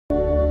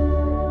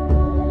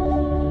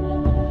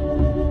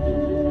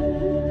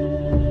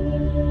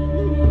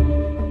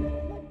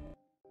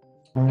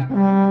The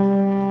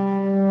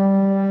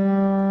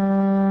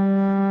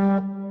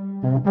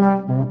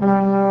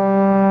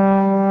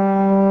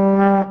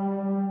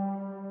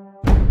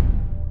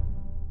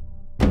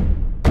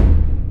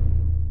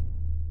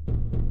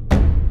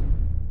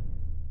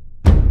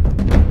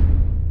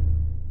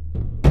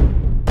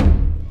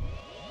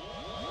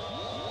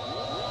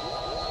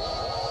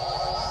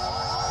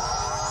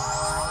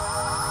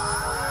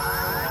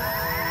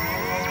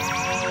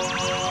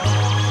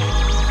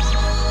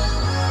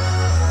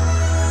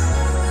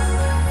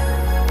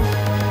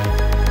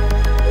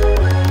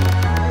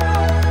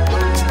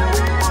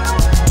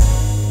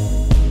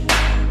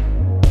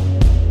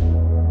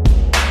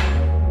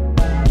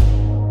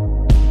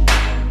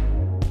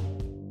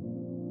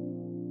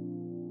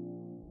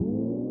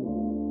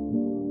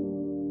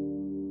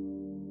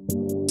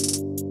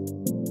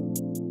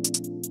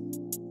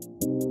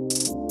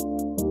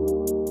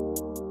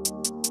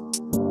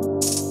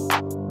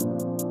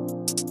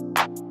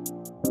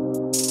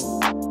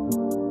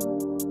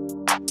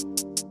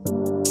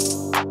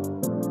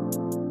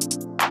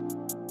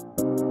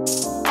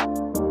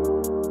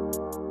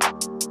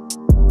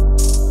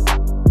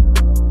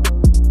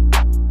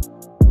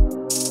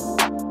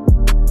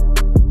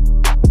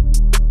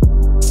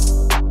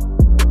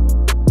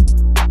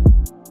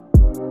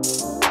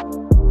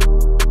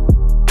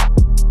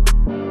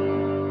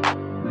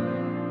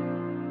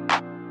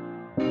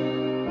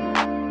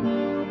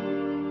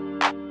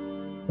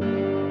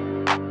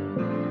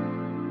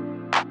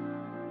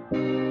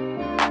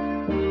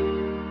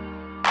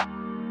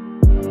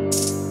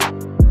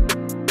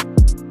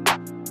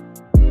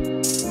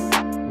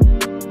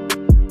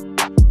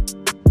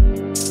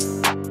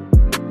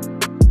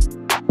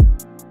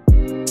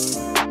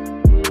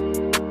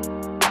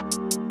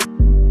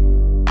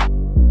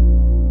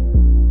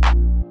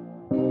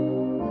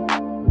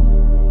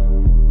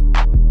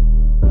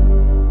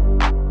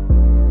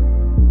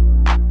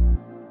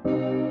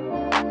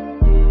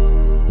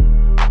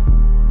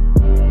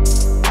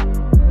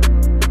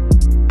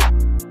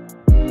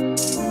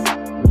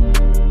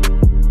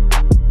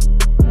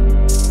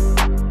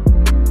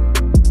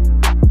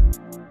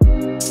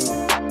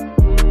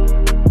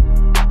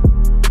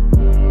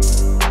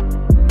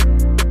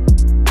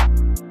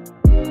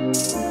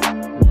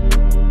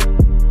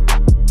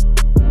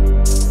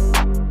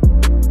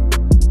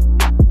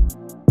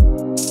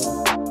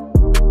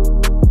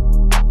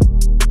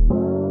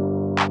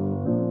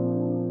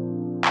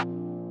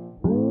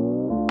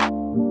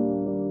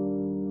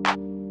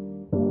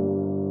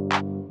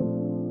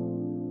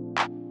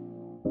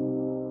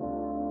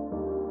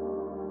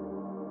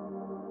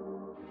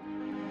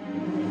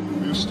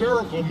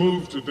hysterical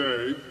move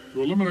today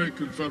to eliminate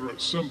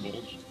Confederate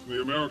symbols from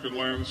the American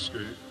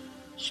landscape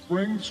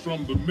springs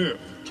from the myth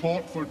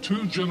taught for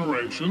 2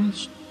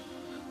 generations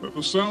that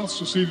the South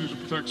seceded to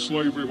protect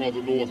slavery while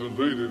the North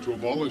invaded to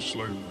abolish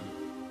slavery.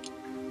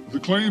 The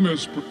claim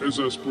is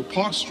as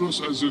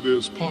preposterous as it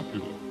is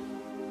popular.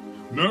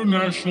 No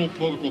national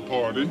political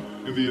party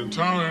in the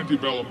entire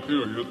antebellum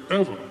period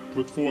ever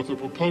put forth a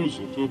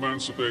proposal to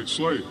emancipate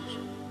slaves.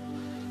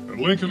 And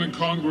Lincoln and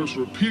Congress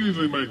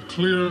repeatedly made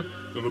clear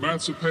that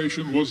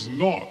emancipation was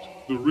not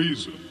the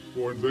reason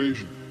for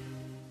invasion.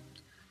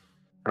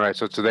 All right,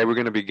 so today we're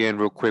going to begin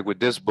real quick with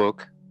this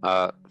book,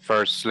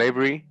 First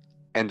Slavery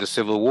and the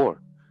Civil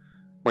War,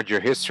 What Your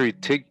History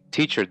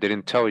Teacher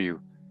Didn't Tell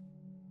You,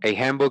 A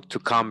Handbook to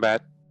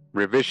Combat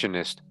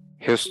Revisionist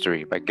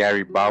History by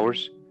Gary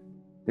Bowers.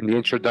 In the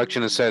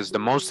introduction, it says, the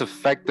most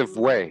effective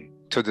way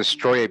to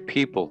destroy a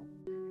people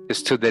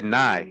is to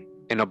deny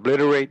and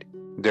obliterate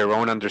their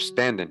own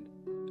understanding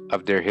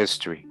of their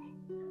history.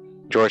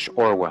 George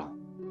Orwell.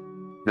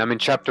 And I'm in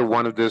chapter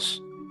 1 of this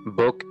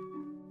book,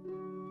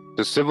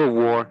 The Civil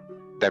War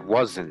That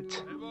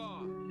Wasn't.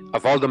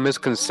 Of all the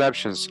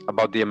misconceptions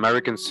about the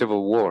American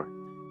Civil War,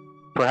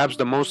 perhaps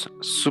the most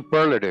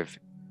superlative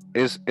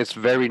is its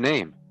very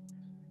name.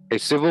 A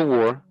civil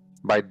war,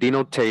 by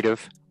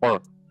denotative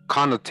or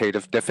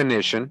connotative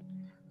definition,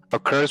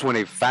 occurs when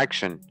a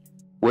faction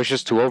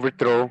wishes to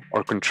overthrow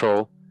or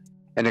control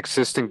an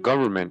existing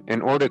government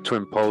in order to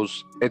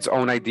impose its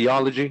own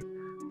ideology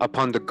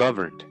upon the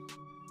governed.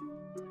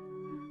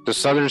 The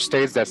southern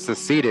states that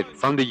seceded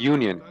from the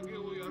Union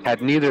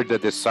had neither the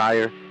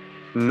desire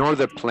nor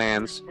the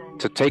plans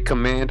to take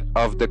command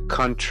of the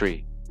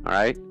country, all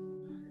right?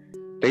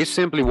 They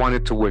simply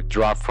wanted to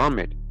withdraw from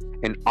it,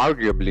 and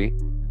arguably,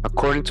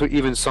 according to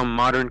even some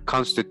modern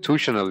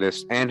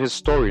constitutionalists and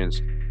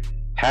historians,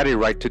 had a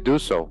right to do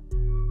so,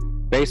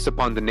 based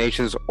upon the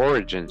nation's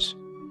origins.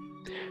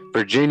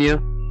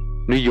 Virginia,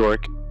 New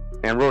York,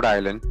 and Rhode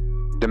Island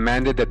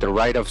demanded that the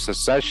right of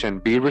secession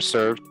be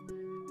reserved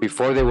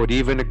before they would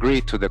even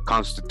agree to the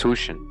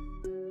Constitution,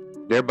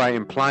 thereby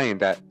implying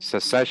that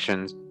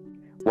secession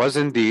was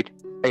indeed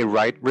a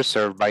right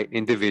reserved by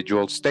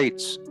individual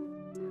states.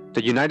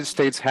 The United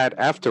States had,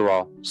 after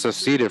all,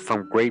 seceded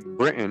from Great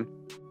Britain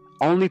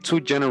only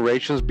 2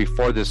 generations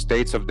before the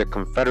states of the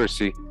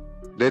Confederacy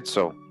did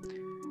so.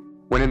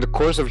 When in the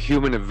course of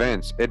human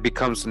events it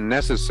becomes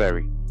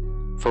necessary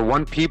for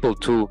one people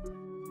to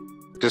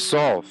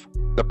dissolve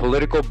the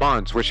political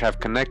bonds which have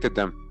connected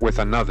them with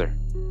another,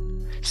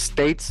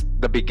 states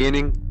the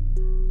beginning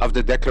of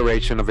the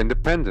Declaration of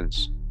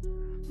Independence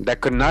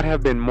that could not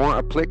have been more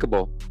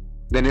applicable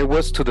than it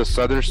was to the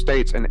southern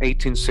states in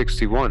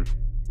 1861,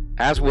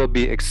 as will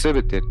be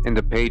exhibited in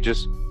the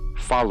pages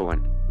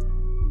following.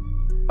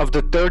 Of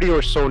the 30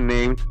 or so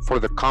named for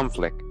the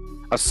conflict,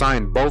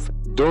 assigned both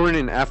during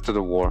and after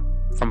the war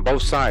from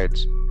both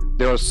sides,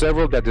 there are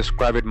several that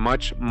describe it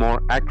much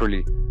more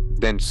accurately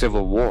than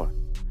civil war.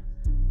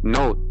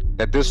 Note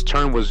that this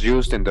term was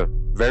used in the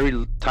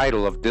very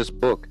title of this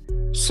book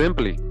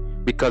simply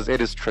because it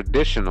is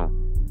traditional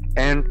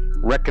and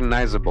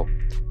recognizable,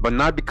 but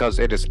not because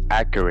it is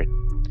accurate.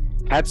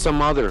 Had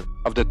some other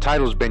of the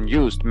titles been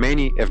used,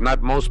 many, if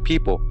not most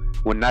people,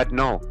 would not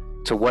know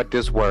to what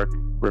this work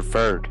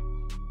referred.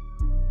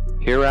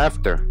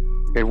 Hereafter,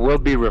 it will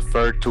be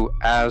referred to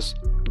as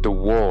the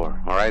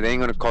war. All right, they ain't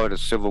gonna call it a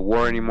civil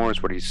war anymore,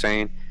 is what he's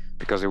saying,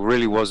 because it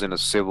really wasn't a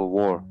civil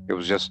war. It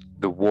was just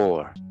the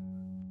war.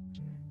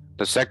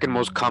 The second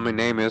most common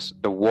name is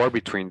the war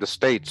between the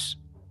states.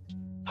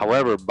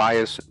 However,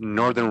 biased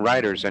northern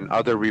writers and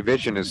other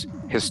revisionist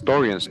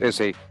historians,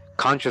 is a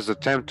conscious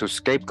attempt to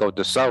scapegoat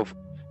the South,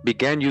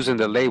 began using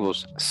the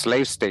labels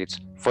slave states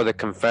for the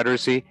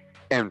Confederacy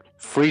and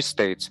free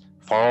states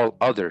for all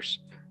others,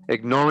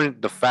 ignoring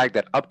the fact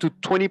that up to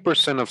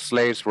 20% of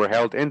slaves were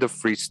held in the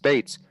free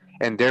states,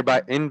 and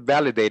thereby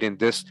invalidating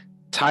this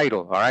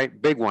title. All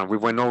right, big one. We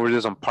went over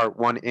this on part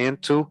 1 and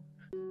 2.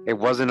 It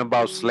wasn't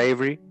about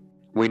slavery.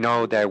 We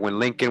know that when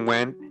Lincoln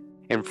went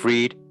and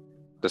freed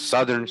the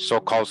southern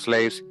so-called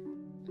slaves,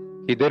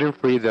 he didn't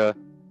free the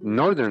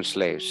northern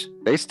slaves.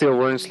 They still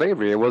were in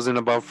slavery. It wasn't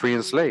about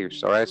freeing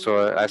slaves. All right,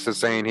 so as it's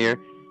saying here,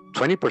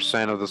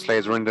 20% of the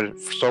slaves were in the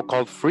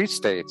so-called free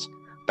states.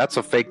 That's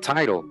a fake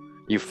title.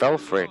 You fell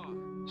for it.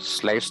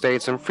 Slave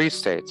states and free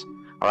states.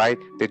 All right,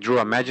 they drew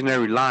an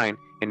imaginary line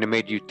and they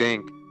made you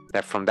think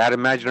that from that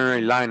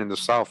imaginary line in the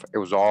South, it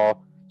was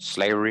all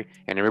slavery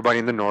and everybody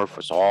in the North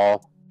was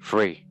all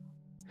free.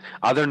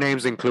 Other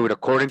names include,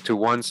 according to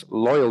one's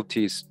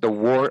loyalties, the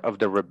War of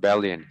the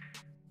Rebellion,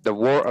 the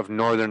War of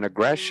Northern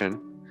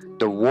Aggression,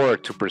 the War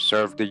to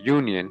Preserve the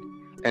Union,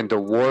 and the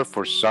War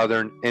for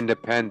Southern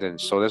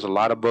Independence. So there's a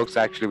lot of books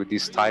actually with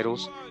these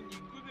titles,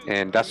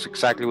 and that's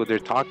exactly what they're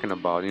talking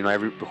about. You know,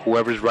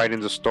 whoever's writing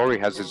the story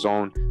has his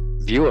own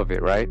view of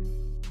it, right?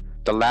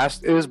 The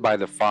last is by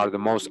the far the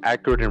most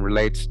accurate and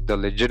relates the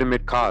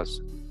legitimate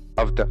cause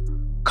of the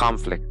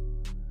conflict.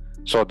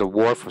 So the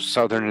War for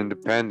Southern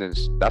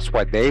Independence, that's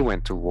why they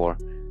went to war,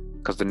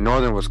 because the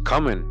Northern was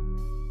coming.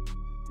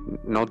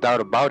 No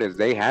doubt about it,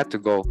 they had to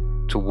go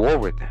to war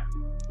with them.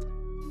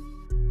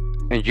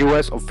 In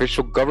U.S.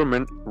 official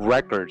government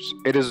records,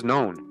 it is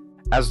known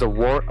as the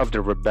War of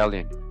the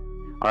Rebellion.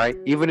 All right,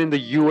 even in the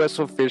U.S.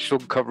 official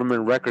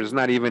government records, it's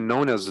not even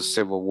known as the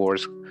Civil War.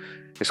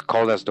 It's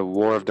called as the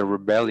War of the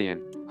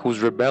Rebellion. Who's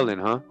rebelling,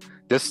 huh?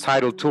 This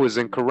title too is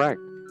incorrect.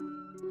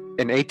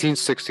 In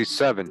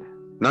 1867,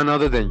 none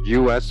other than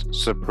U.S.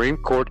 Supreme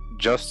Court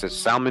Justice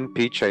Salmon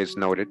P. Chase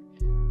noted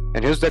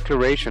in his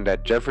declaration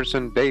that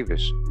Jefferson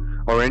Davis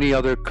or any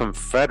other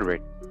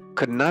Confederate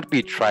could not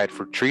be tried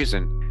for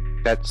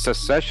treason, that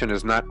secession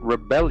is not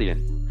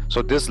rebellion.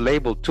 So this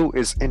label too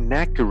is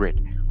inaccurate,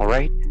 all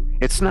right?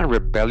 It's not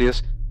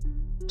rebellious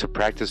to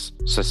practice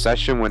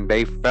secession when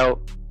they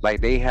felt like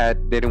they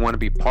didn't want to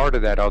be part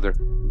of that other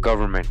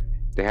government.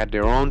 They had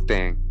their own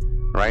thing,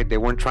 right? They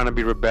weren't trying to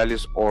be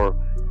rebellious or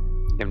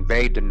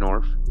invade the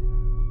North.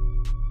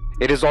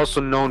 It is also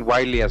known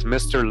widely as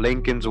Mr.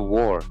 Lincoln's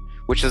War,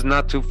 which is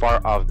not too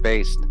far off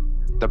based.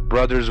 The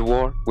Brothers'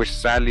 War, which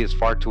sadly is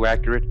far too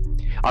accurate.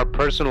 Our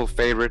personal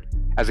favorite,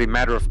 as a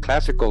matter of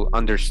classical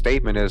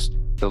understatement, is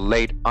the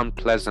late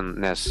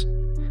Unpleasantness.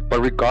 But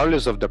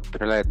regardless of the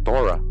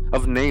plethora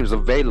of names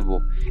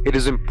available, it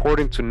is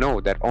important to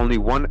know that only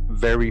one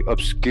very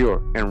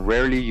obscure and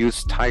rarely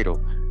used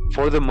title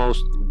for the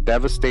most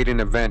devastating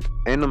event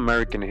in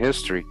American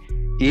history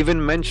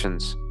even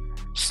mentions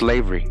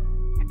slavery.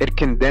 It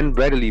can then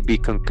readily be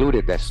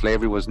concluded that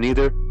slavery was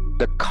neither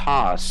the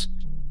cause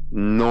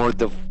nor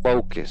the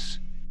focus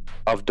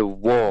of the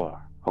war,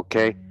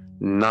 okay?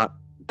 Not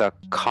the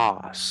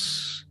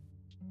cause.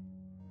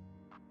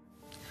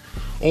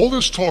 All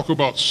this talk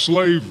about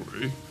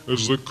slavery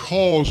as the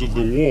cause of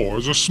the war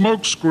is a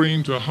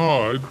smokescreen to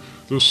hide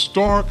the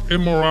stark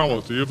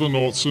immorality of the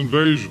North's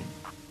invasion.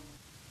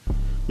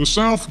 The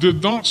South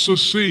did not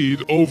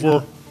secede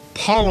over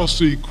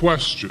policy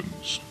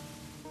questions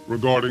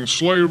regarding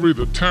slavery,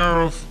 the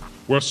tariff,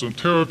 Western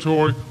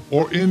Territory,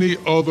 or any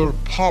other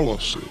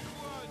policy.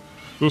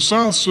 The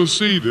South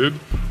seceded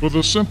for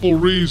the simple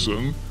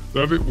reason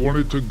that it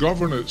wanted to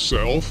govern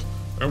itself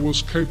and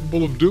was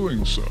capable of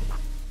doing so.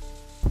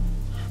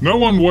 No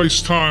one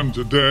wastes time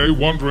today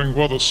wondering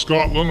whether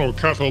Scotland or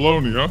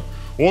Catalonia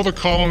or the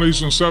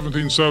colonies in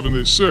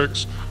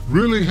 1776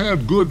 really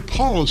had good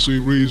policy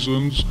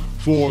reasons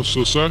for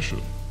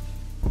secession.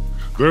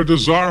 Their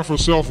desire for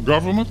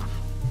self-government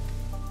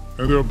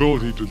and their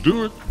ability to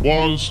do it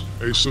was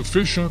a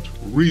sufficient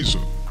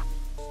reason.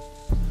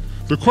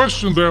 The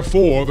question,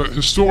 therefore, that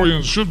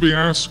historians should be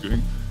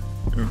asking,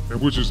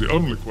 and which is the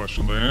only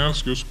question they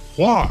ask, is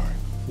why?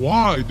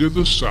 Why did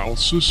the South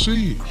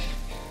secede?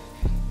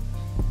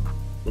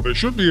 But they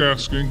should be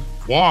asking,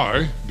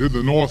 why did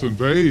the North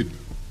invade?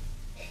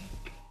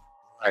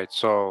 Right,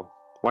 so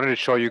wanted to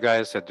show you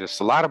guys that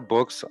there's a lot of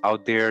books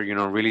out there,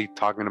 really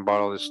talking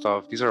about all this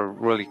stuff. These are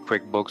really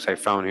quick books I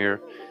found here.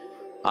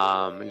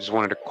 I just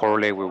wanted to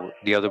correlate with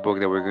the other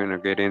book that we're going to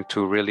get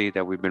into, really,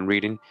 that we've been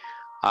reading.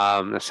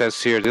 It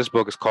says here, this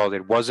book is called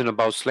It Wasn't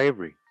About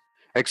Slavery,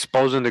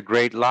 Exposing the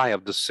Great Lie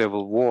of the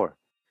Civil War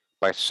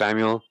by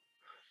Samuel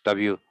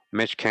W.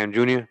 Mitchcam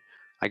Jr.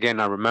 Again,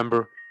 I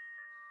remember,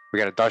 we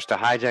got to dodge the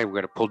hijack. We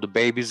got to pull the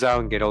babies out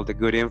and get all the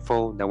good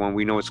info that when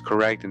we know it's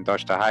correct, and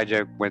dodge the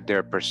hijack with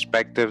their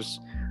perspectives,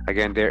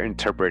 again, their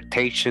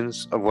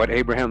interpretations of what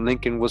Abraham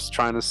Lincoln was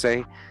trying to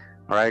say,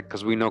 all right?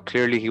 Because we know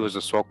clearly he was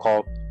a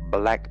so-called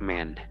black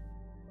man.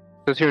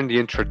 It says here in the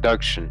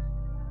introduction,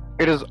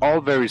 it is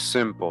all very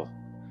simple.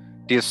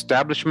 The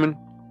establishment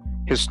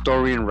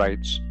historian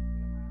writes,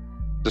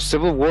 the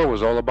Civil War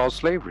was all about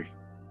slavery.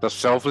 The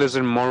selfless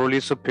and morally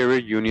superior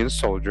Union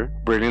soldier,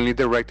 brilliantly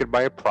directed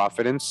by a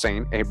prophet and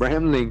saint,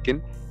 Abraham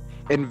Lincoln,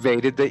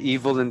 invaded the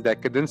evil and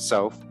decadent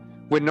South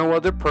with no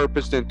other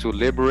purpose than to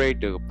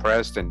liberate the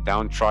oppressed and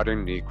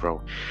downtrodden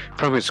Negro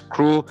from his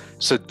cruel,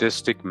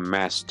 sadistic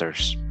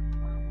masters.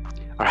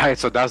 All right,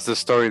 so that's the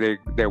story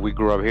that we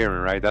grew up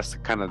hearing, right? That's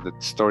kind of the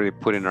story they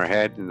put in our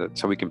head,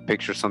 so we can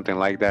picture something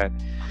like that.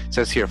 It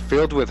says here,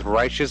 filled with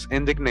righteous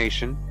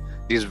indignation,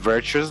 these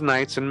virtuous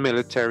knights and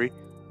military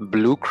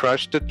Blue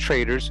crushed the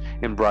traitors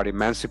and brought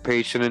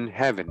emancipation in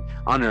heaven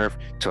on earth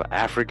to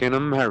African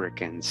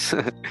Americans,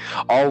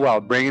 all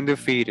while bringing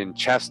defeat and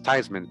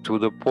chastisement to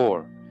the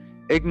poor,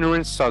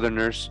 ignorant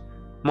Southerners,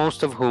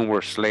 most of whom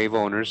were slave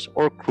owners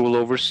or cruel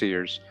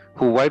overseers,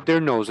 who wiped their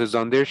noses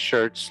on their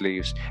shirt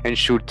sleeves and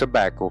chewed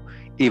tobacco,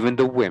 even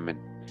the women.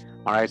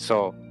 All right,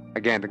 so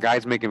again, the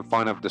guy's making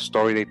fun of the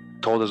story they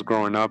told us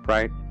growing up,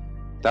 right?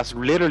 That's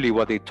literally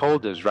what they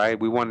told us, right?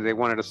 They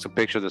wanted us to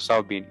picture the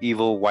South being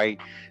evil, white,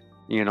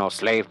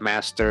 slave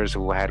masters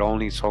who had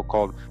only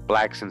so-called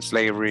blacks in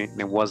slavery. And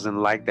it wasn't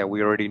like that.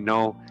 We already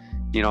know,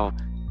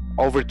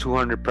 over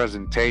 200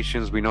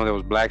 presentations. We know there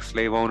was black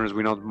slave owners.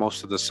 We know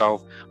most of the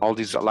South, a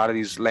lot of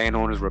these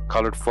landowners were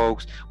colored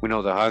folks. We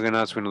know the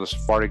Huguenots. We know the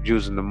Sephardic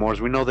Jews and the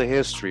Moors. We know the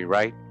history,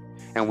 right?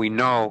 And we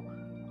know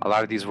a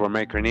lot of these were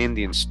American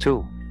Indians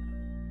too.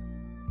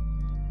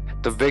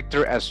 The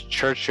victor, as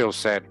Churchill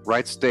said,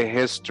 writes the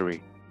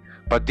history.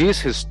 But these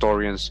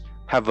historians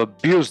have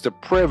abused the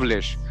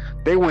privilege.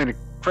 They went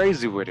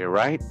crazy with it,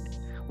 right?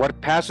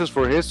 What passes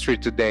for history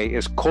today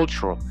is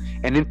cultural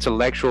and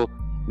intellectual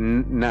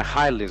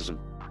nihilism,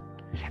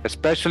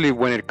 especially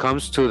when it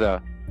comes to the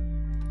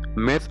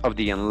myth of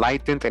the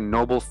enlightened and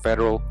noble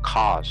federal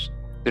cause.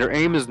 Their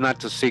aim is not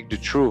to seek the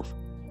truth,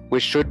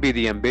 which should be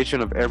the ambition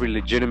of every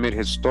legitimate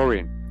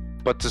historian,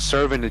 but to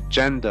serve an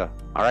agenda.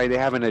 All right, they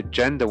have an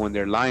agenda when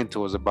they're lying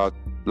to us about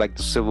like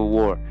the Civil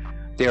War.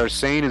 They are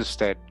saying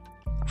instead,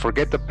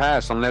 forget the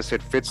past unless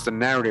it fits the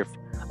narrative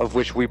of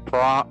which we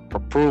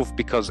approve,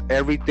 because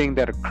everything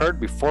that occurred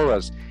before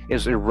us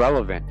is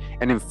irrelevant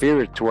and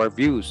inferior to our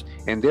views,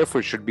 and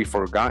therefore should be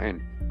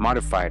forgotten,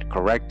 modified,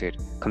 corrected,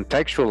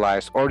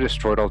 contextualized, or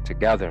destroyed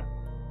altogether.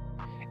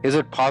 Is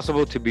it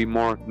possible to be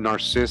more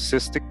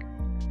narcissistic?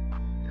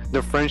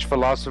 The French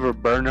philosopher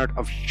Bernard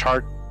of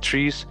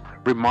Chartres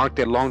remarked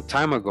a long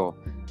time ago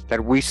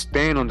that we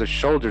stand on the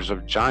shoulders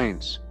of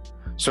giants.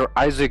 Sir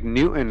Isaac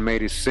Newton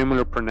made a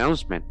similar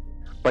pronouncement,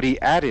 but he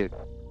added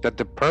that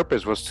the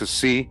purpose was to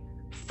see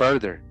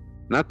further,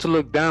 not to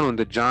look down on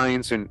the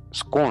giants in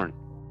scorn.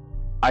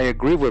 I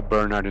agree with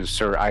Bernard and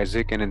Sir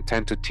Isaac and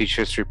intend to teach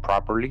history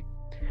properly,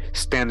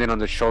 standing on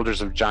the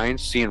shoulders of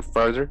giants, seeing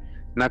further,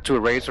 not to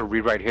erase or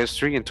rewrite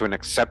history into an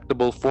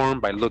acceptable form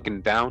by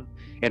looking down,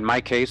 in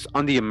my case,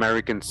 on the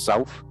American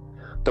South.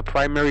 The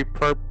primary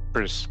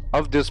purpose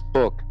of this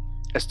book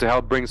is to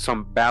help bring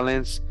some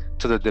balance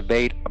to the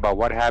debate about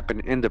what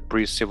happened in the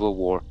pre-Civil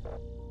War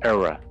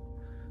era.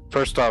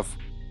 First off,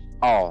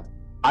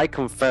 I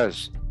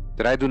confess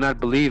that I do not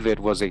believe it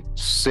was a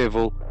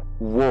civil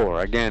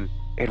war. Again,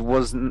 it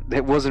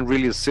wasn't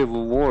really a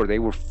civil war. They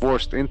were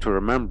forced into,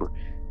 remember.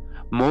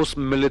 Most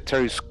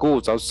military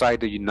schools outside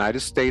the United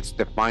States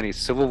define a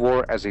civil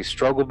war as a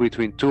struggle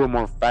between two or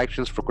more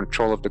factions for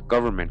control of the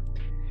government.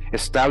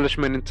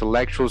 Establishment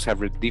intellectuals have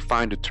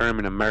redefined the term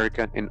in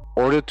America in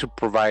order to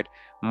provide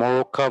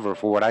moral cover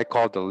for what I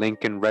call the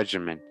Lincoln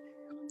Regiment.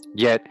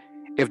 Yet,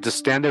 if the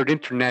standard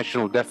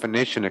international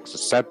definition is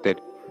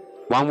accepted,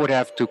 one would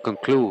have to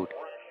conclude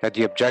that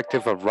the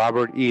objective of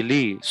Robert E.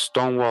 Lee,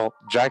 Stonewall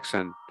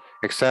Jackson,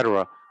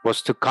 etc.,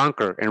 was to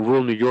conquer and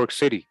rule New York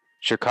City,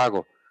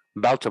 Chicago,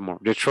 Baltimore,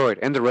 Detroit,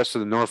 and the rest of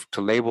the North,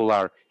 to label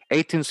our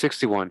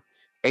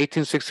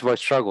 1861-1865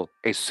 struggle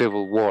a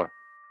civil war.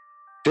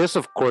 This,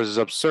 of course, is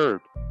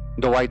absurd,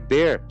 though I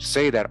dare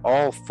say that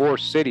all four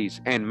cities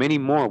and many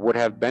more would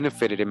have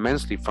benefited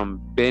immensely from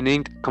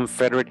benign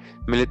Confederate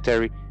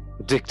military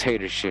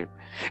dictatorship.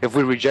 If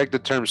we reject the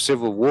term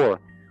civil war,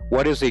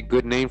 What is a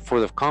good name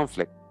for the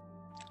conflict?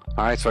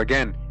 All right, so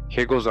again,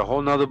 here goes a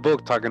whole nother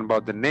book talking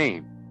about the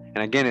name. And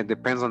again, it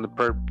depends on the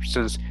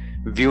person's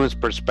view and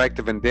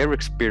perspective and their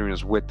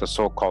experience with the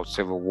so-called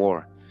Civil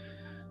War.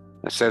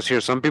 It says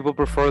here, some people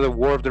prefer the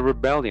War of the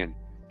Rebellion,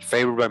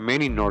 favored by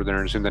many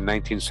Northerners in the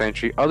 19th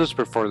century. Others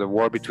prefer the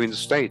war between the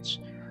states,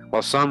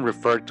 while some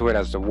refer to it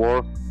as the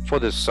War for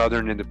the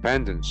Southern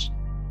Independence.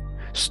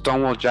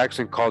 Stonewall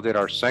Jackson called it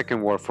our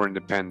second war for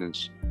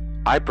independence.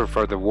 I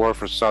prefer the War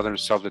for Southern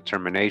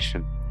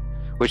self-determination,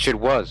 which it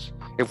was.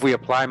 If we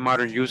apply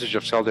modern usage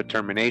of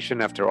self-determination,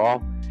 after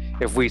all,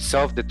 if we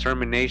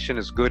self-determination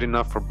is good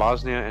enough for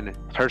Bosnia and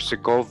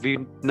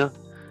Herzegovina,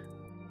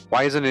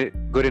 why isn't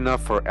it good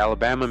enough for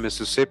Alabama and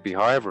Mississippi?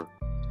 However,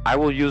 I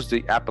will use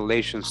the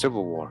appellation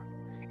Civil War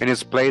in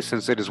its place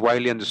since it is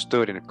widely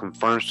understood and it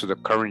conforms to the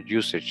current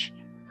usage,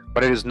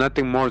 but it is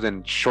nothing more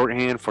than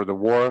shorthand for the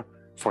War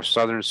for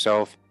Southern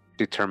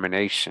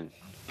self-determination.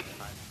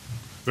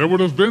 There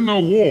would have been no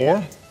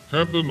war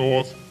had the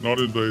North not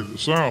invaded the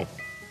South.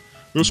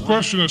 This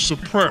question is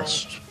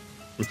suppressed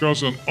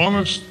because an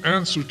honest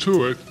answer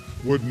to it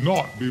would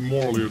not be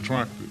morally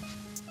attractive.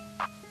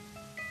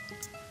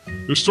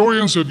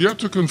 Historians have yet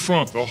to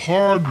confront the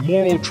hard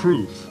moral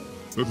truth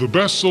that the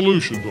best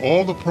solution to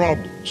all the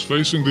problems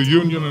facing the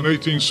Union in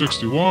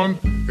 1861,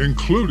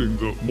 including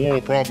the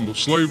moral problem of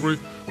slavery,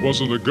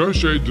 was a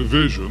negotiated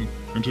division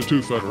into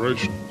two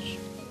federations.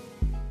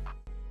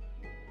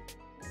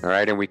 All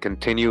right, and we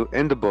continue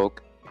in the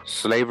book,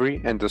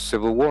 Slavery and the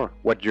Civil War,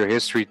 What Your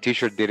History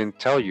Teacher Didn't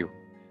Tell You,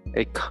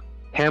 a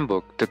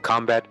handbook to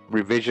combat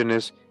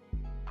revisionist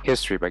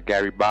history by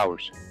Gary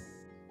Bowers.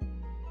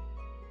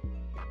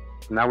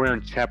 Now we're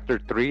on chapter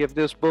 3 of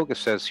this book. It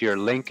says here,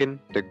 Lincoln,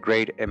 the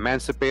great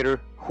emancipator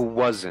who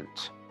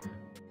wasn't.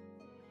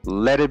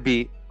 Let it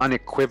be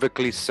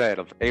unequivocally said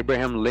of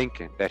Abraham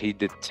Lincoln that he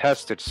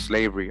detested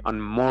slavery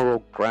on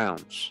moral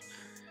grounds.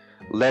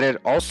 Let it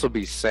also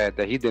be said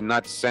that he did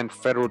not send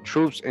federal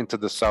troops into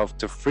the South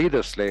to free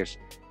the slaves,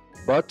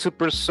 but to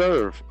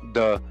preserve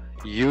the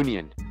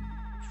Union.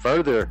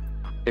 Further,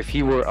 if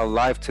he were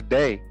alive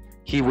today,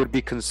 he would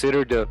be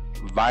considered the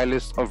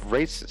vilest of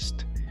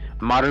racists.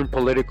 Modern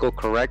political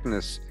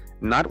correctness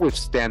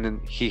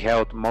notwithstanding, he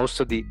held most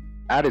of the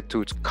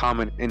attitudes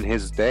common in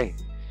his day.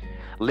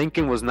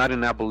 Lincoln was not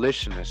an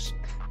abolitionist.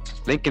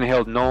 Lincoln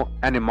held no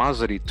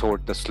animosity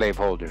toward the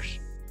slaveholders,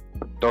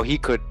 though he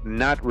could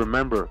not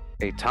remember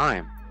a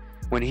time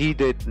when he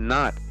did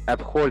not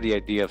abhor the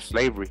idea of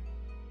slavery.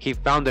 He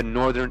found the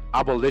Northern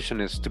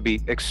abolitionists to be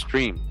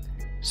extreme,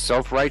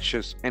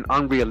 self-righteous, and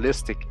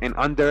unrealistic, and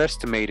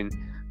underestimating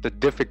the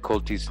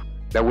difficulties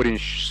that would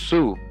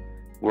ensue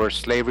were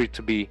slavery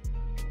to be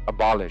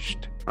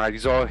abolished. All right,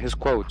 these are all his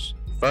quotes.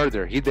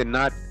 Further, he did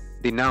not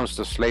denounce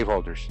the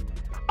slaveholders.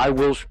 I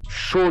will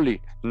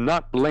surely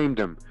not blame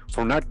them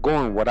for not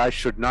going what I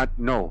should not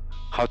know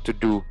how to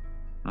do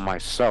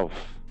myself,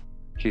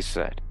 he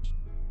said.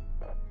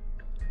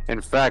 In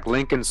fact,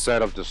 Lincoln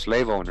said of the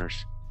slave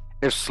owners,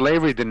 if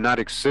slavery did not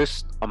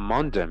exist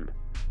among them,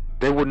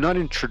 they would not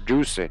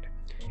introduce it.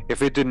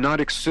 If it did not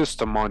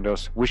exist among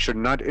us, we should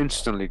not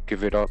instantly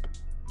give it up.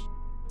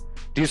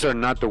 These are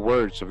not the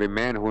words of a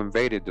man who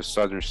invaded the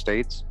southern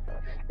states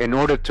in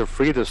order to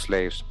free the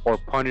slaves or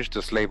punish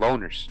the slave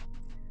owners.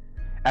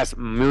 As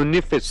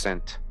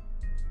munificent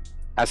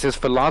as his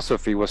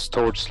philosophy was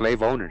toward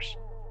slave owners,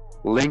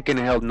 Lincoln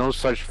held no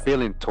such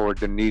feeling toward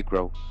the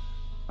Negro.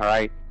 All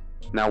right,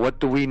 now what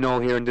do we know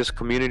here in this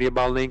community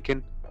about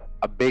Lincoln?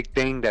 A big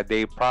thing that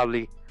they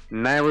probably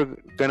never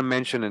gonna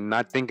mention and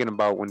not thinking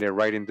about when they're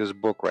writing this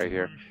book right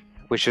here,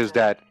 which is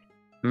that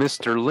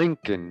Mr.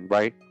 Lincoln,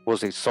 right,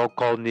 was a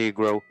so-called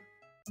Negro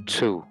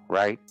too,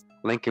 right?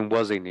 Lincoln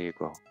was a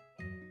Negro.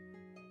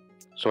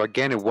 So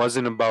again, it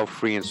wasn't about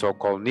freeing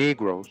so-called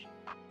Negroes,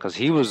 because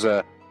he was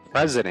a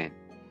president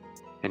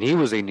and he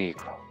was a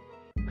Negro.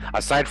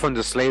 Aside from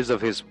the slaves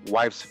of his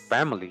wife's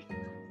family,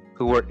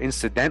 who were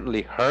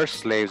incidentally her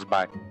slaves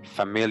by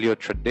familial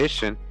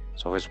tradition,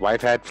 so his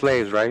wife had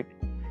slaves, right?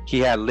 He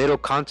had little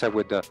contact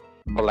with the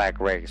black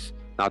race.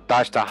 Now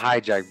dodge the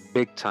hijack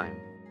big time.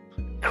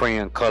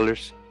 Crayon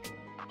colors.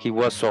 He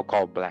was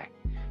so-called black.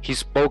 He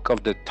spoke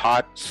of the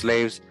taught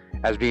slaves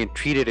as being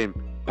treated in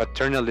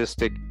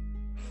paternalistic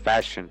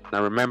fashion.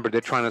 Now remember, they're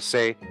trying to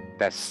say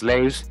that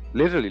slaves,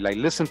 literally, like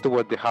listen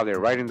to how they're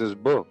writing this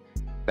book,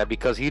 that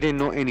because he didn't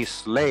know any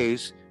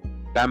slaves,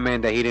 that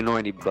meant that he didn't know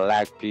any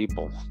black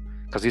people,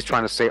 because he's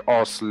trying to say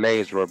all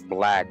slaves were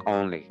black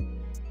only.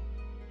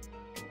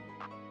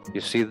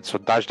 You see, so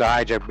dodge the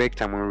hijack big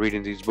time when we're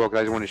reading these books.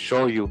 I just want to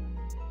show you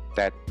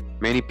that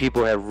many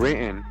people have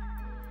written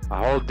a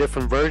whole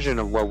different version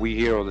of what we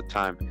hear all the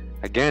time.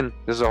 Again,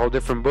 this is a whole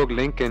different book.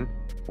 Lincoln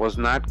was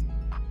not,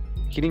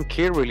 he didn't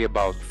care really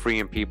about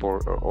freeing people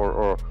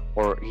or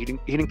he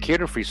didn't care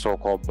to free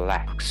so-called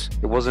blacks.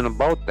 It wasn't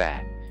about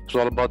that. It's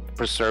all about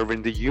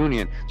preserving the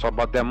Union. It's all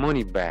about that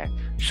money back.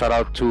 Shout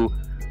out to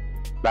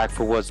Back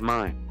for What's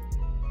Mine.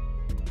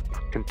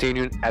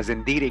 Continuing, as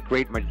indeed a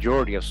great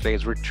majority of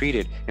slaves were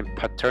treated in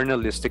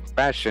paternalistic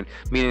fashion,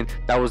 meaning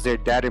that was their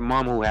dad and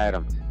mom who had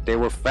them. They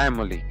were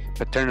family,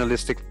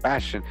 paternalistic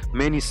fashion.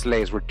 Many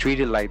slaves were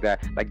treated like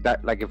that,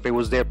 like if it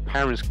was their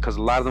parents, because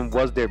a lot of them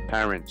was their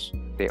parents.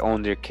 They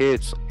owned their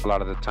kids a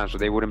lot of the time, so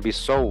they wouldn't be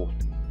sold.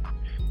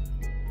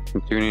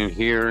 Continuing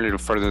here, a little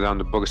further down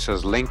the book, it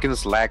says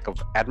Lincoln's lack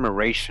of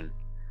admiration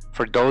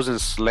for those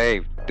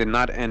enslaved did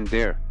not end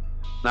there.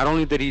 Not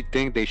only did he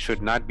think they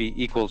should not be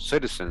equal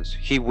citizens,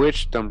 he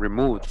wished them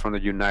removed from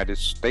the United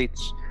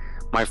States.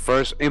 My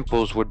first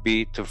impulse would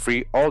be to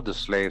free all the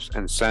slaves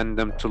and send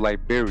them to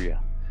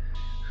Liberia.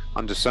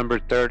 On December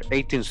 3rd,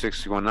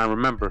 1861, now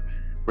remember,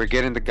 we're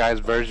getting the guy's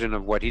version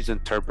of what he's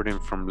interpreting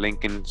from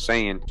Lincoln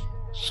saying.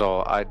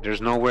 So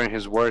there's nowhere in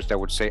his words that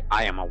would say,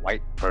 I am a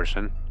white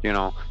person, you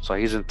know. So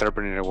he's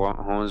interpreting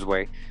it his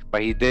way.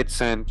 But he did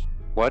send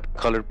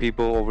colored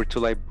people over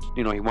to,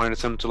 he wanted to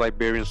send them to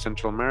Liberia and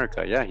Central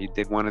America. Yeah, he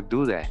did want to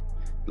do that,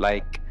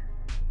 like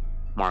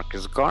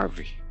Marcus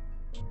Garvey.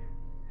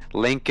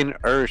 Lincoln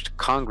urged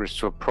Congress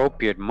to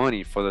appropriate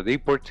money for the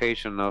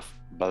deportation of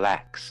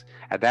blacks.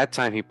 At that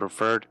time, he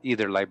preferred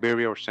either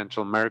Liberia or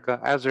Central America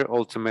as their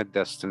ultimate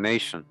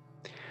destination.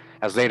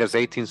 As late as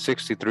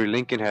 1863,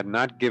 Lincoln had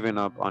not given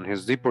up on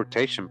his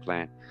deportation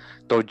plan,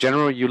 though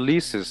General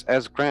Ulysses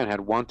S. Grant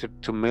had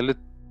wanted to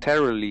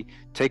militarily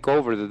take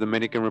over the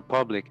Dominican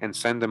Republic and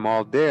send them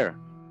all there.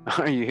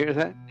 You hear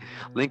that?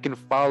 Lincoln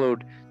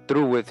followed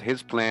through with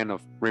his plan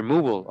of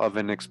removal of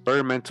an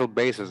experimental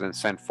basis and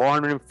sent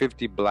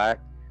 450 black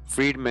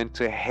freedmen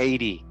to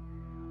Haiti.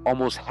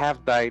 Almost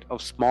half died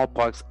of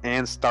smallpox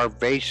and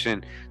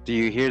starvation. Do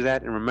you hear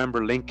that? And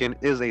remember, Lincoln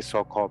is a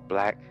so-called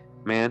black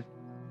man.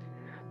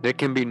 There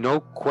can be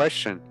no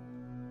question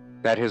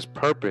that his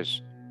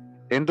purpose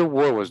in the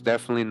war was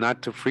definitely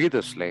not to free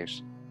the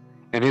slaves.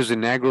 In his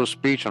inaugural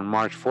speech on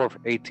March 4th,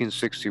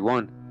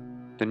 1861,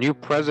 the new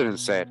president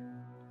said,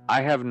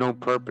 I have no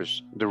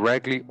purpose,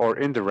 directly or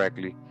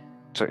indirectly,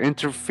 to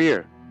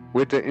interfere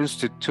with the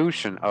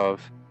institution of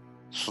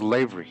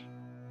slavery.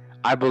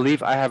 I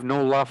believe I have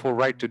no lawful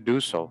right to do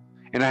so,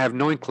 and I have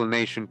no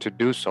inclination to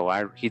do so.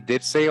 He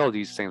did say all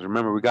these things.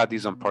 Remember, we got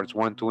these on parts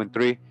 1, 2, and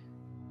 3.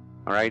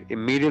 All right.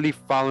 Immediately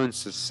following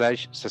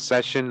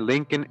secession,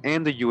 Lincoln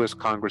and the U.S.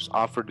 Congress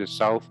offered the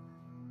South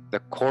the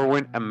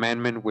Corwin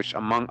Amendment, which,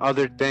 among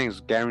other things,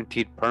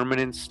 guaranteed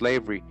permanent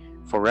slavery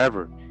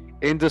forever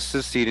in the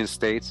seceded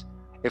states,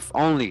 if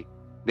only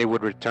they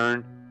would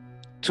return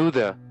to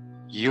the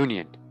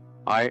Union.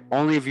 All right.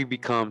 Only if you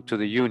become to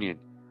the Union.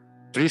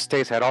 3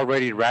 states had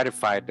already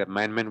ratified the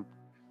amendment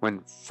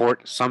when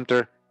Fort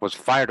Sumter was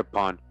fired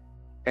upon,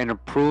 and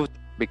approved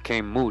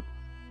became moot.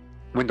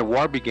 When the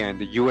war began,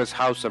 the U.S.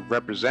 House of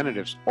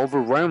Representatives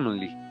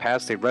overwhelmingly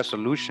passed a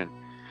resolution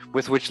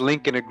with which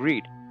Lincoln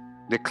agreed,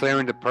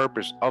 declaring the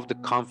purpose of the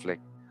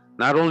conflict.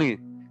 Not only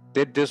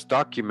did this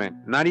document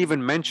not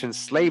even mention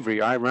slavery,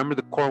 I remember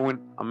the Corwin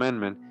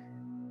Amendment,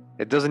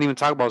 it doesn't even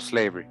talk about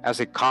slavery as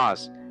a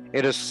cause.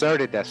 It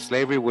asserted that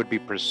slavery would be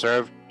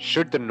preserved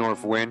should the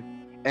North win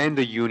and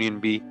the Union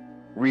be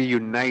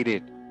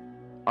reunited.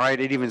 All right,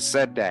 it even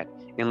said that.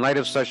 In light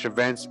of such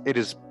events, it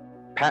is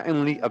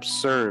patently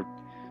absurd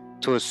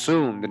to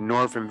assume the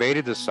North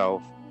invaded the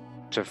South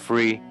to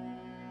free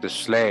the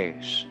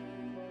slaves.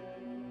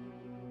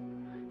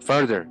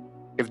 Further,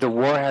 if the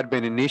war had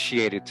been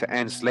initiated to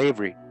end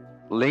slavery,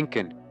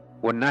 Lincoln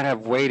would not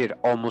have waited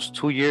almost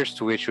 2 years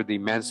to issue the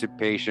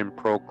Emancipation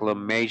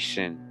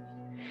Proclamation.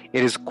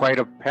 It is quite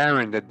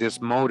apparent that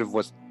this motive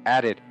was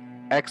added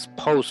ex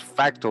post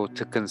facto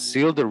to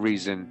conceal the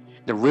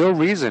real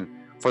reason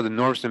for the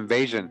North's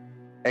invasion: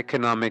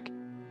 economic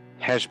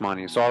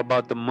hegemony. It's all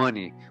about the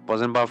money. It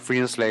wasn't about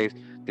freeing slaves.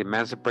 The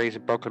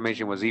Emancipation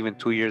Proclamation was even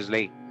 2 years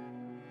late.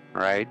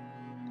 All right.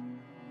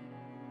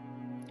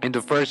 In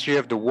the first year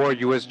of the war,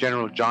 U.S.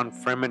 General John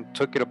Fremont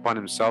took it upon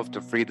himself to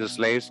free the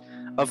slaves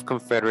of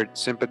Confederate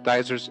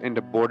sympathizers in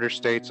the border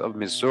states of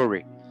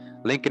Missouri.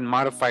 Lincoln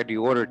modified the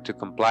order to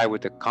comply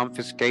with the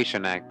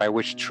Confiscation Act, by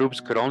which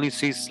troops could only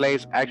seize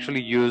slaves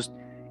actually used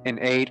in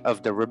aid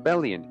of the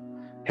rebellion.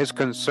 His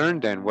concern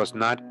then was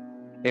not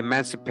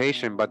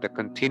emancipation, but the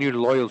continued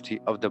loyalty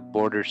of the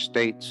border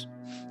states.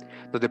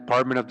 The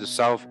Department of the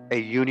South, a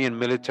Union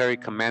military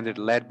command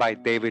led by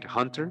David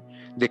Hunter,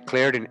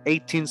 declared in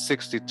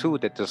 1862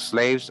 that the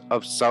slaves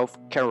of South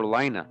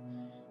Carolina,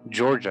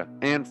 Georgia,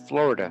 and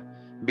Florida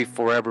be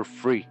forever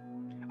free.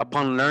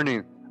 Upon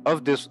learning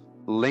of this,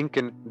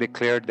 Lincoln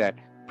declared that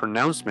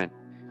pronouncement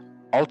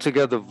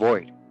altogether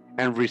void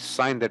and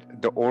resigned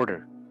the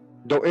order,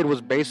 though it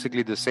was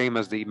basically the same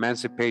as the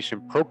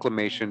Emancipation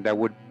Proclamation that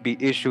would be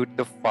issued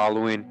the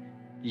following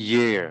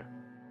year.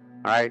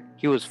 All right,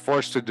 he was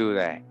forced to do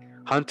that.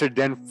 Hunter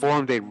then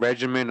formed a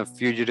regiment of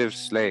fugitive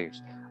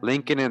slaves.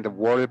 Lincoln and the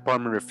War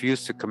Department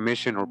refused to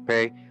commission or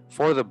pay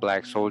for the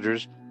black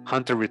soldiers.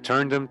 Hunter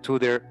returned them to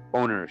their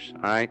owners.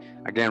 All right.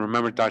 Again,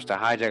 remember, dodge the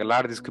hijack. A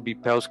lot of this could be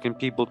pale-skinned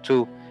people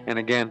too. And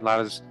again, a lot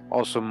of this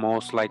also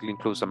most likely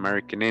includes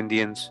American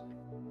Indians.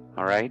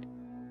 All right.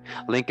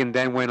 Lincoln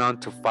then went on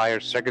to fire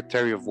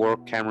Secretary of War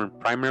Cameron,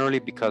 primarily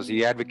because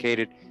he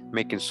advocated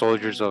making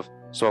soldiers of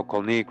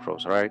so-called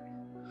Negroes. All right.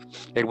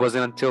 It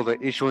wasn't until the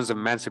issuance of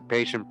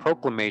Emancipation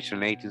Proclamation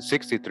in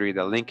 1863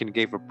 that Lincoln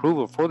gave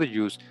approval for the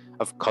use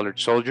of colored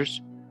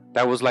soldiers.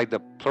 That was, like the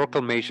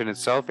proclamation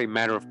itself, a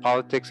matter of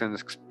politics and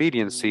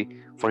expediency,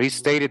 for he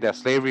stated that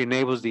slavery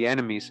enables the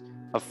enemies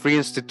of free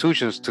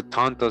institutions to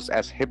taunt us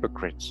as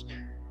hypocrites.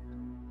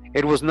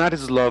 It was not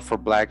his love for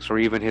blacks or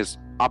even his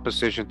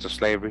opposition to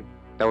slavery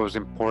that was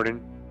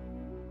important,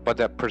 but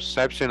the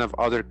perception of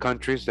other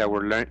countries that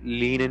were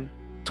leaning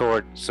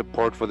toward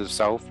support for the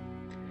South.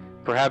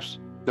 Perhaps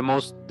the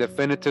most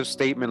definitive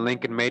statement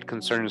Lincoln made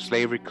concerning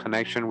slavery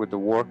connection with the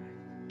war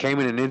came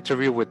in an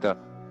interview with the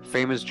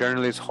famous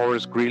journalist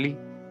Horace Greeley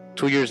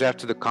 2 years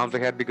after the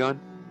conflict had begun.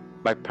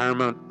 My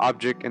paramount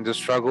object in the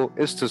struggle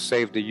is to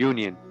save the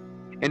Union,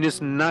 and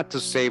is not to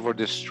save or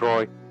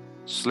destroy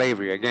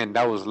slavery. Again,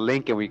 that was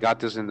Lincoln. We got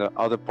this in the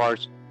other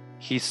parts.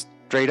 He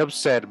straight up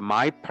said,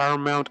 my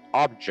paramount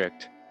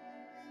object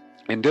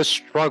in this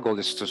struggle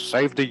is to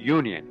save the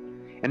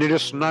Union, and it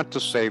is not to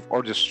save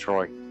or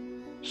destroy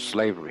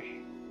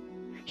slavery.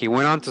 He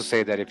went on to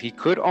say that if he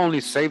could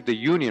only save the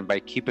Union by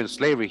keeping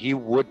slavery, he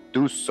would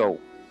do so.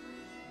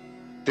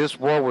 This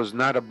war was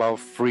not about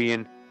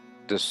freeing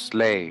the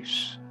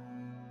slaves.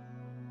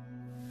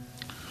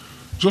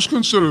 Just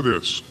consider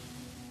this.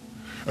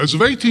 As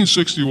of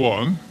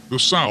 1861, the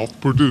South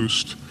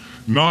produced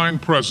 9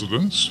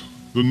 presidents,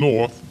 the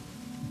North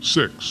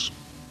 6.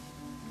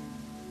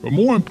 But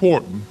more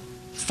important,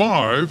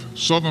 5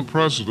 Southern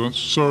presidents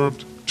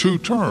served 2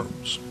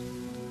 terms.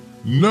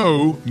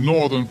 No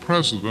Northern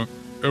president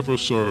ever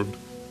served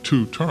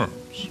 2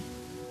 terms.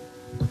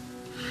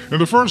 In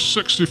the first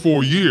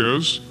 64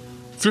 years,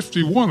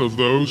 51 of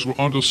those were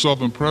under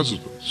Southern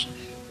presidents.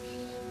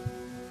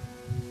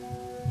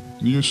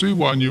 You see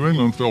why New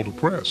England felt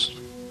oppressed.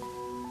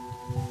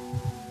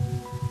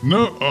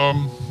 No,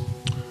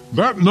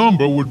 that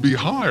number would be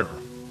higher,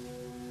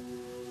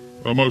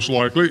 most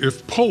likely,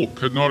 if Polk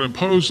had not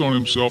imposed on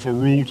himself a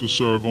rule to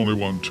serve only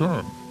 1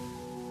 term.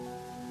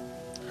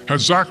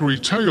 Had Zachary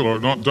Taylor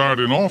not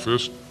died in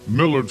office,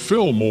 Millard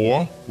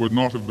Fillmore would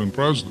not have been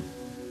president.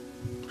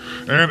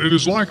 And it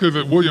is likely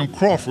that William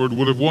Crawford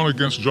would have won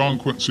against John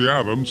Quincy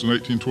Adams in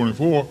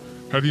 1824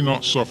 had he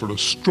not suffered a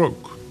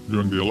stroke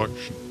during the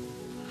election.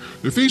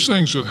 If these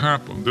things had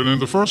happened, then in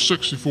the first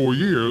 64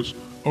 years,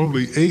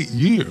 only 8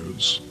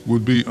 years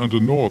would be under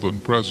Northern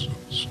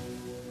presidents.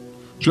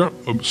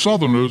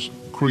 Southerners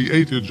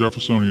created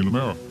Jeffersonian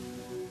America.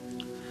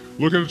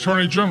 Look at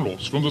Attorney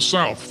Generals from the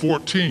South,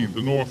 14,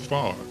 the North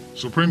 5.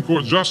 Supreme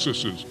Court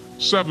Justices,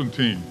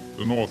 17,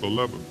 the North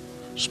 11.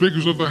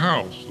 Speakers of the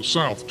House, the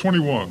South,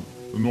 21,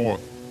 the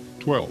North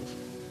 12.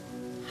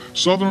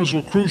 Southerners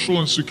were crucial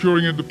in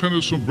securing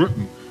independence from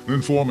Britain and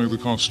in forming the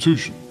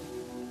Constitution.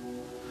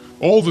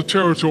 All the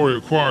territory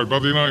acquired by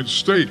the United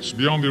States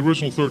beyond the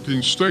original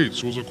 13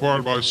 states was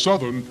acquired by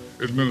Southern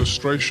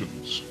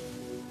administrations.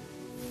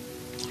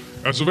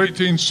 As of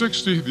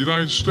 1860, the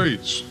United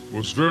States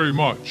was very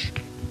much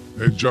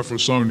a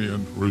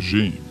Jeffersonian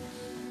regime,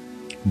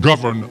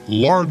 governed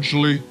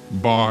largely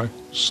by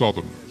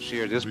Southerners.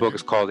 Here, this book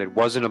is called It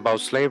Wasn't About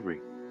Slavery,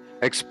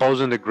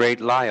 Exposing the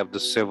Great Lie of the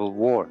Civil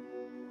War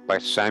by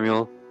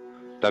Samuel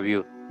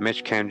W.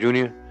 Mitchcam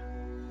Jr.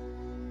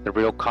 The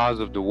real cause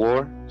of the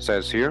war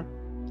says here,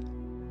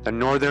 the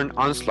Northern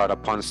onslaught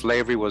upon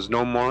slavery was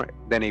no more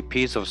than a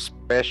piece of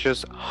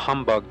specious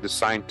humbug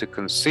designed to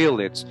conceal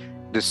its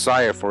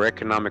desire for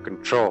economic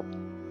control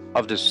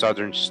of the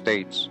Southern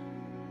states.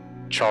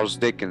 Charles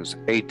Dickens,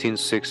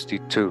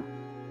 1862.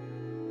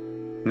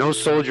 No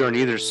soldier on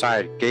either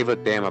side gave a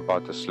damn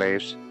about the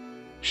slaves.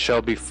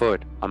 Shelby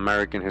Foote,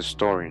 American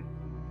historian.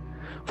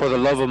 For the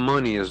love of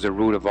money is the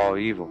root of all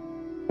evil.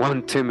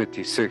 1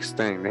 Timothy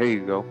 6:10. There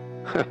you go.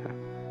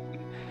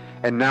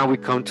 And now we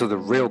come to the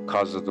real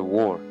cause of the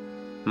war,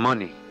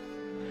 money.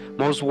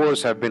 Most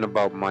wars have been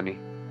about money,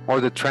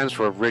 or the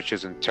transfer of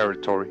riches and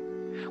territory,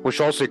 which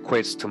also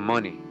equates to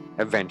money,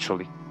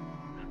 eventually.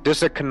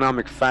 This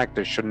economic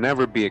factor should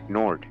never be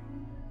ignored.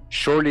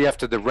 Shortly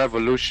after the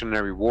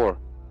Revolutionary War,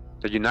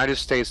 the United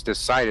States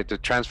decided to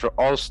transfer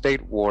all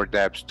state war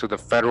debts to the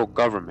federal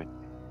government.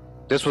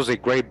 This was a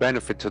great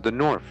benefit to the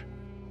North.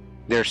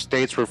 Their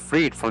states were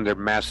freed from their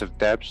massive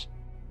debts,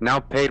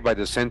 now paid by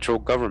the central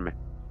government.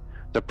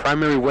 The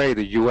primary way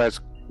the U.S.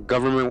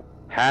 government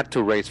had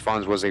to raise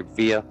funds was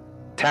via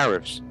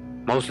tariffs,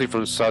 mostly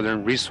from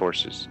Southern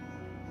resources.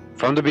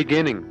 From the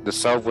beginning, the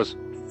South was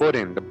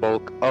footing the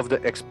bulk of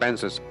the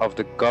expenses of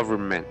the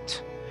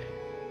government.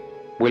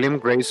 William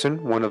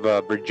Grayson, one of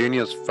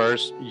Virginia's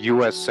first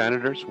U.S.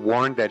 senators,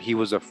 warned that he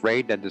was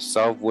afraid that the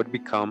South would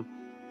become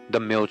the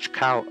milch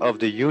cow of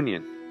the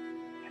Union.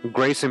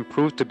 Grayson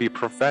proved to be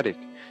prophetic.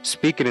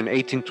 Speaking in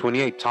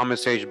 1828,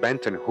 Thomas H.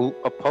 Benton, who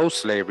opposed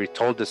slavery,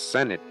 told the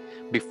Senate,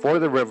 before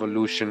the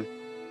Revolution,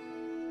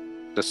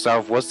 the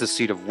South was the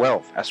seat of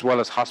wealth, as well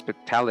as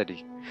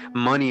hospitality.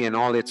 Money and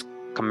all its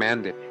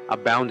commanded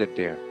abounded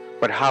there.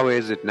 But how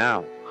is it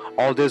now?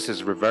 All this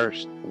is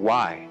reversed.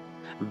 Why?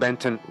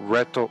 Benton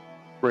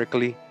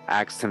rhetorically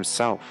asked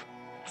himself.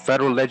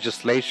 Federal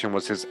legislation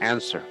was his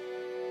answer.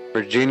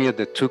 Virginia,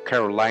 the two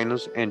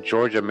Carolinas, and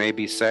Georgia may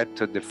be said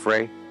to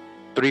defray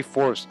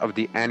 3/4 of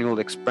the annual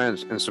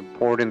expense in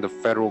supporting the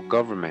federal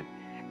government,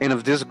 and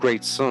of this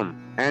great sum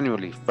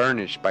annually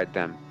furnished by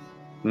them,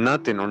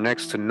 nothing or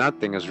next to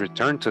nothing is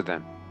returned to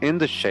them in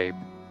the shape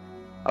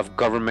of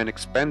government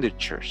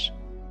expenditures.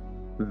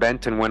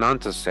 Benton went on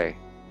to say,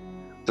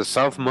 the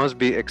South must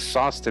be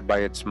exhausted by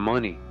its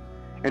money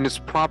and its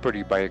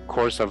property by a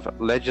course of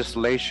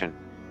legislation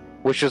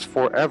which is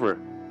forever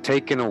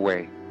taken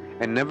away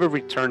and never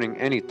returning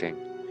anything.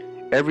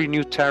 Every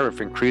new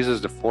tariff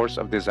increases the force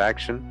of this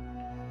action.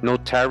 No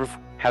tariff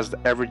has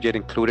ever yet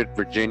included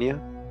Virginia,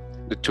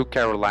 the two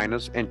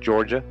Carolinas, and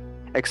Georgia,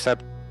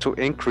 except to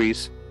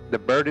increase the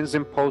burdens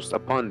imposed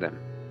upon them.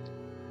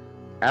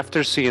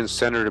 After seeing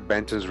Senator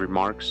Benton's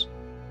remarks,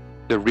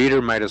 the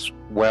reader might as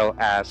well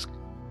ask,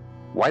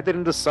 why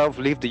didn't the South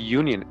leave the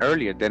Union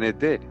earlier than it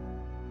did?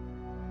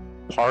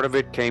 Part of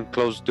it came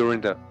close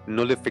during the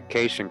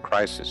nullification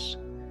crisis.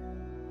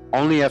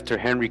 Only after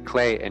Henry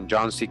Clay and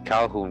John C.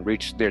 Calhoun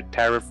reached their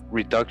tariff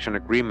reduction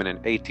agreement in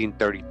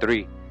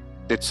 1833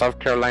 did South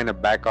Carolina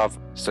back off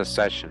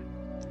secession.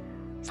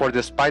 For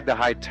despite the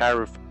high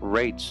tariff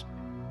rates,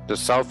 the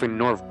South and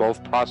North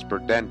both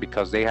prospered then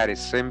because they had a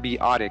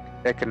symbiotic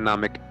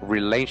economic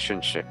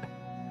relationship.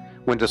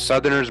 When the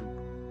Southerners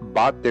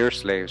bought their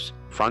slaves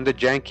from the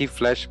Yankee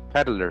flesh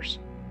peddlers,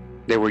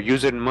 they were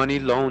using money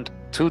loaned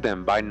to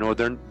them by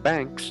Northern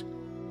banks.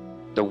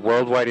 The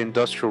worldwide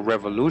industrial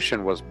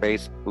revolution was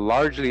based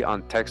largely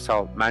on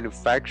textile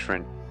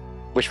manufacturing,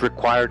 which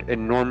required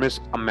enormous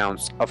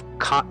amounts of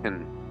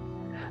cotton.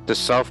 The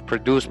South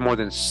produced more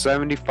than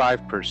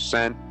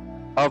 75%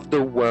 of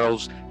the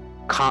world's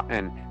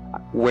cotton,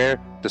 where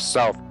the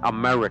South,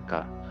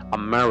 America,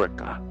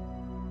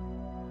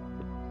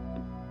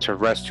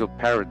 terrestrial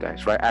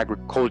paradise, right?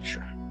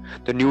 Agriculture.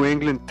 The New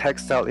England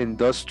textile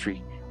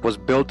industry was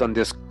built on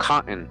this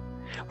cotton,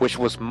 which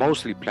was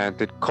mostly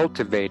planted,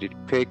 cultivated,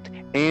 picked,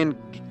 and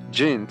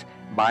ginned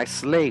by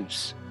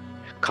slaves.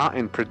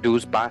 Cotton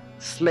produced by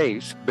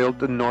slaves built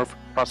the North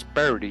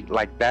prosperity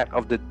like that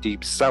of the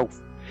Deep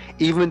South.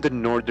 Even the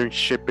Northern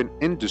shipping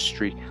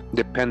industry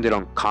depended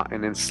on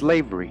cotton and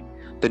slavery.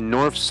 The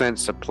North sent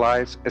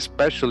supplies,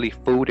 especially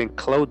food and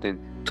clothing,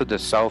 to the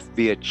South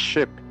via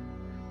ship.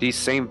 These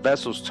same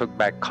vessels took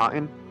back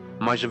cotton,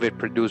 much of it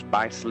produced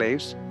by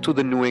slaves, to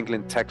the New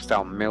England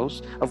textile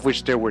mills, of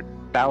which there were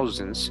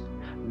thousands.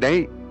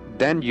 They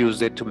then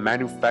used it to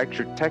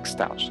manufacture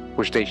textiles,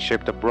 which they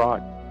shipped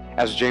abroad.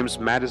 As James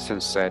Madison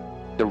said,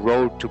 the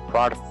road to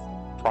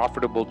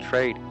profitable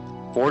trade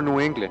for New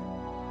England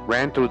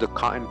ran through the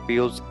cotton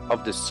fields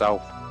of the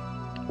South.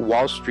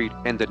 Wall Street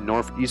and the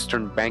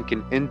northeastern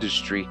banking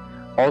industry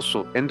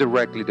also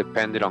indirectly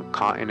depended on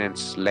cotton and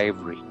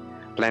slavery.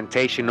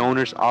 Plantation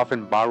owners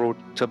often borrowed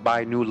to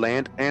buy new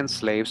land and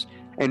slaves,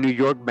 and New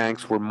York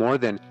banks were more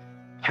than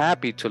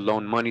happy to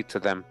loan money to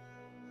them.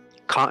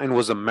 Cotton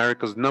was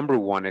America's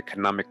 #1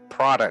 economic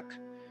product,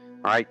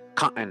 right?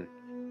 Cotton,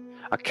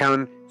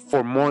 accounting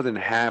for more than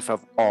half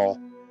of all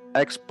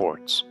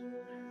exports.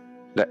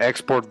 The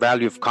export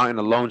value of cotton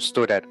alone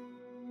stood at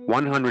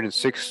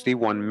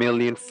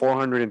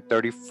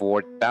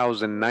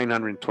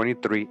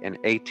 $161,434,923 in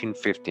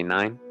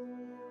 1859.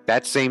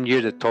 That same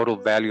year, the total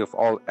value of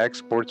all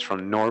exports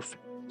from North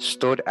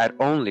stood at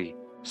only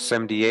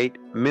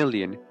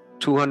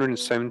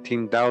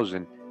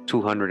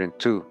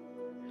 $78,217,202.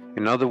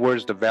 In other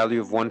words, the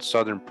value of one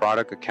Southern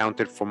product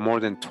accounted for more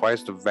than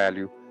twice the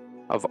value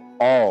of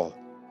all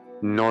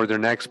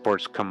Northern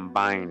exports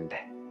combined.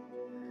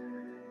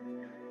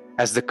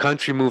 As the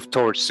country moved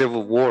towards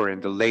civil war in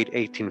the late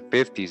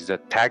 1850s, the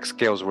tax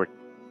scales were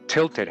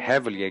tilted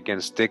heavily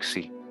against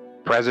Dixie.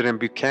 President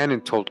Buchanan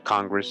told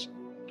Congress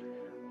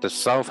the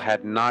South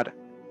had not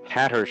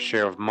had her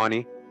share of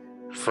money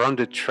from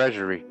the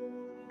Treasury,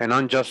 and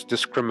unjust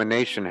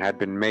discrimination had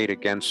been made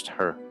against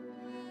her.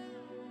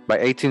 By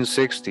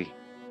 1860,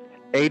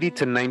 80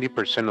 to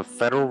 90% of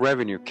federal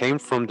revenue came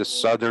from the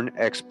Southern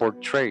export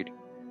trade,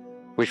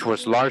 which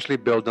was largely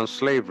built on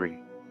slavery.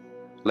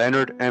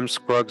 Leonard M.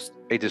 Scruggs,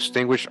 a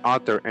distinguished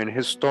author and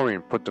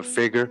historian, put the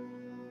figure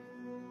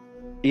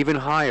even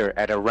higher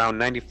at around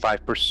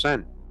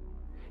 95%.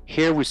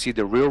 Here we see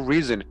the real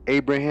reason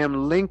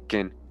Abraham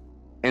Lincoln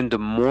and the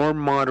more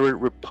moderate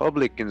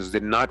Republicans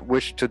did not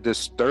wish to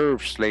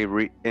disturb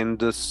slavery in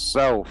the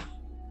South.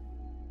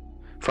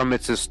 From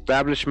its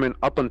establishment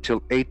up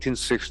until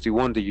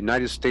 1861, the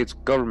United States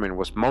government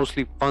was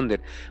mostly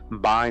funded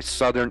by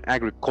Southern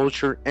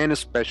agriculture and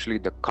especially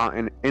the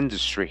cotton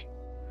industry,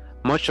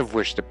 much of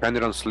which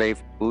depended on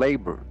slave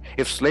labor.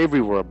 If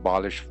slavery were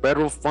abolished,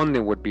 federal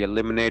funding would be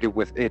eliminated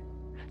with it.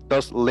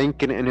 Thus,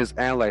 Lincoln and his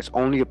allies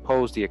only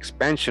opposed the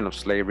expansion of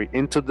slavery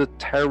into the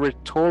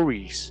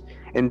territories.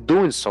 In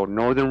doing so,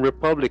 Northern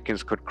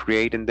Republicans could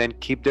create and then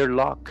keep their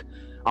lock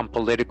on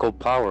political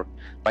power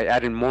by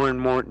adding more and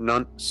more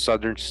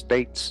non-Southern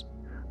states.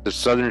 The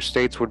Southern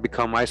states would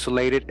become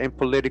isolated and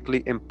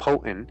politically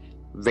impotent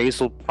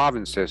vassal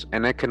provinces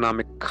and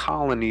economic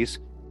colonies,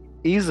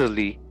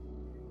 easily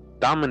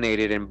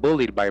dominated and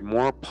bullied by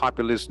more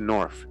populous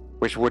North,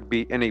 which would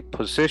be in a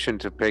position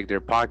to pick their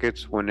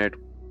pockets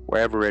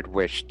wherever it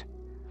wished.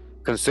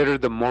 Consider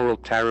the moral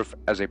tariff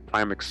as a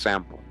prime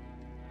example.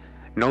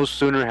 No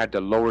sooner had the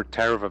lower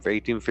tariff of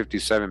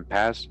 1857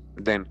 passed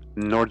than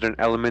northern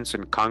elements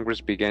in Congress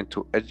began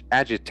to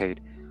agitate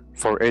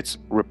for its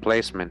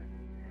replacement.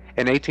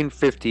 In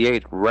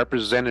 1858,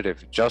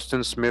 Representative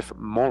Justin Smith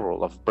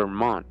Morrill of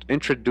Vermont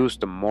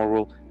introduced the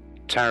moral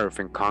tariff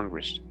in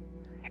Congress.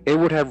 It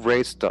would have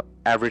raised the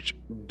average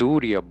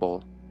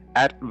dutiable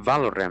ad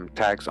valorem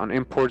tax on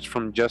imports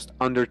from just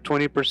under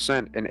 20%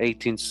 in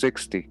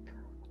 1860,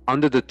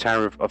 under the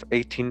tariff of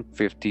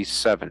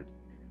 1857,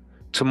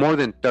 to more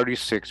than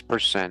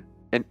 36%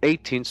 in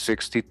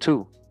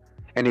 1862,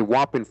 and a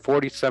whopping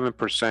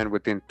 47%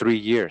 within 3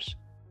 years.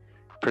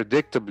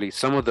 Predictably,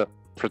 some of the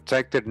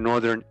protected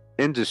northern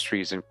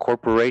industries and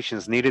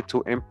corporations needed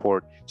to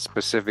import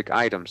specific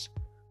items,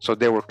 so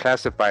they were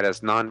classified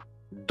as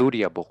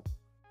non-dutiable,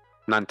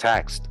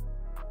 non-taxed.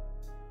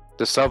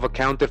 The South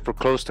accounted for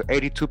close to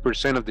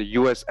 82% of the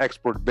U.S.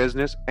 export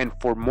business and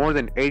for more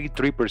than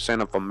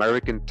 83% of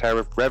American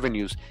tariff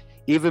revenues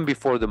even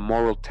before the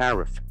moral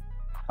tariff.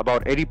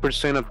 About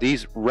 80% of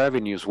these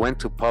revenues went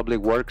to public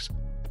works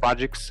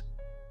projects,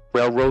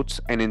 railroads,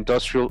 and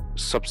industrial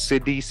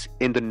subsidies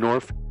in the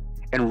North,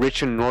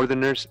 enriching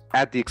Northerners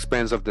at the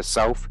expense of the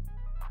South.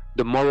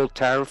 The moral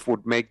tariff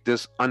would make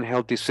this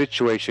unhealthy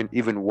situation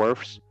even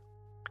worse.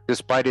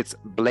 Despite its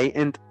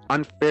blatant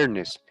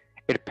unfairness,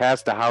 it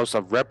passed the House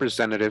of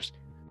Representatives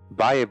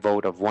by a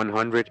vote of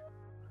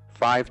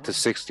 105 to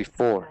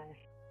 64.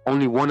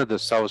 Only one of the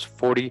South's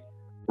 40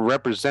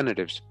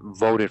 representatives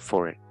voted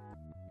for it.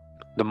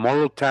 The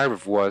moral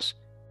tariff was,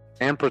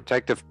 and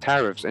protective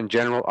tariffs in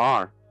general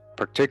are,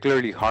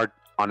 particularly hard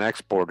on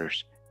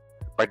exporters.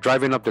 By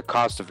driving up the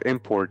cost of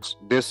imports,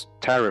 this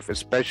tariff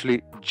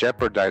especially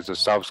jeopardized the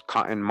South's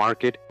cotton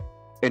market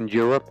in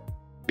Europe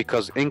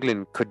because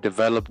England could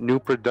develop new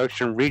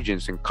production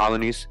regions in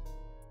colonies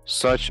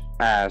such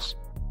as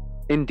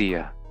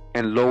India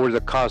and lower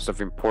the cost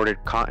of imported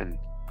cotton.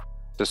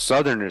 The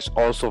Southerners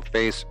also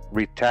faced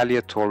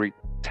retaliatory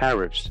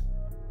tariffs.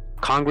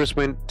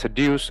 Congressman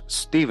Thaddeus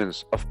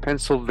Stevens of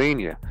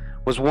Pennsylvania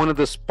was one of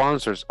the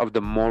sponsors of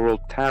the moral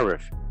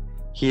tariff.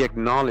 He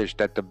acknowledged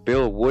that the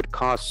bill would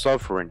cause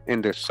suffering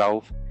in the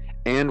South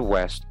and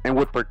West and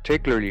would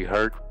particularly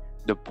hurt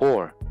the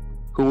poor,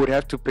 who would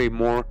have to pay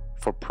more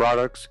for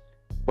products,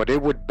 but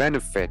it would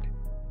benefit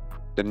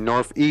the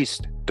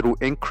Northeast through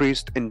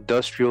increased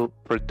industrial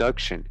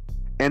production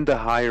and the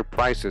higher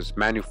prices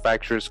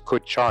manufacturers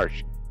could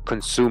charge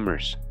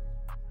consumers.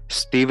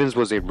 Stevens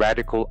was a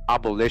radical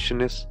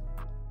abolitionist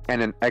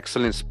and an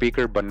excellent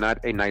speaker, but not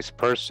a nice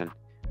person.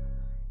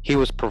 He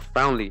was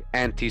profoundly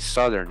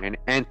anti-Southern and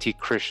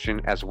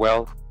anti-Christian as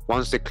well,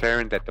 once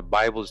declaring that the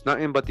Bible is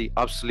nothing but the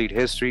obsolete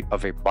history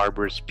of a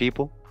barbarous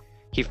people.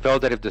 He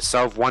felt that if the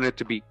South wanted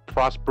to be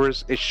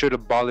prosperous, it should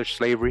abolish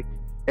slavery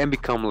and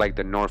become like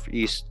the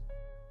Northeast.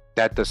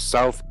 That the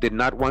South did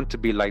not want to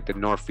be like the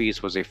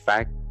Northeast was a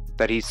fact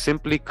that he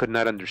simply could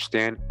not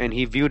understand, and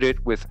he viewed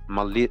it with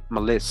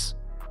malice.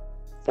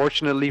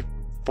 Fortunately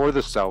for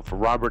the South,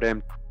 Robert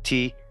M.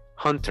 T.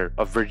 Hunter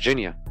of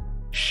Virginia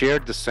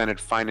chaired the Senate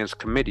Finance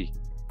Committee.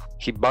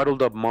 He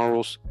bottled up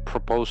Morrill's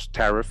proposed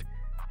tariff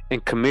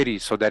in committee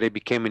so that it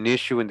became an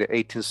issue in the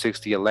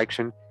 1860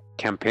 election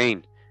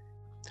campaign.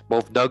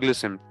 Both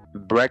Douglas and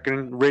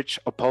Breckinridge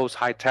opposed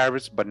high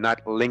tariffs, but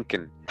not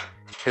Lincoln.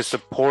 His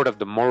support of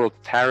the moral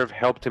tariff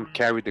helped him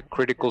carry the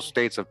critical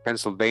states of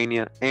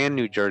Pennsylvania and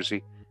New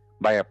Jersey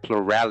by a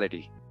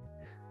plurality.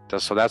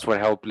 So that's what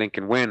helped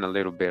Lincoln win a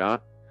little bit, huh?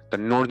 The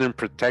Northern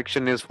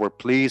protectionists were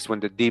pleased when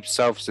the Deep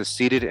South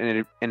seceded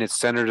and its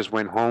senators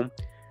went home.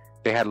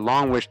 They had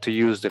long wished to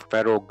use the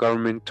federal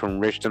government to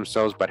enrich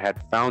themselves, but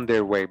had found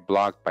their way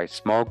blocked by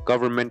small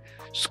government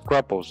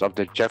scruples of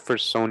the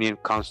Jeffersonian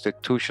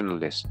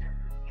constitutionalists.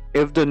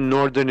 If the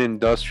Northern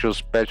industrial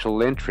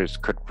special interests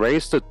could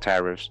raise the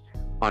tariffs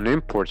on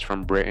imports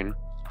from Britain,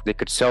 they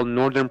could sell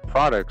Northern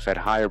products at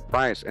higher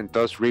price and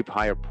thus reap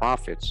higher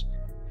profits.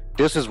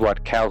 This is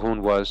what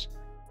Calhoun was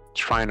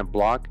trying to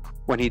block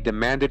when he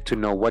demanded to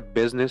know what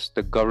business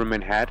the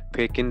government had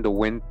picking the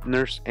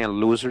winners and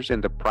losers in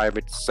the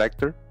private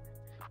sector.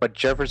 But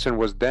Jefferson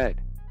was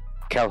dead,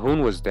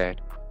 Calhoun was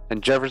dead,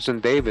 and Jefferson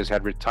Davis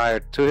had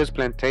retired to his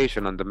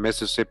plantation on the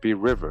Mississippi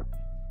River.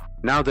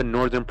 Now the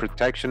Northern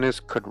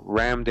protectionists could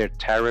ram their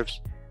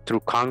tariffs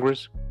through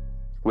Congress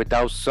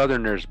without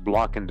Southerners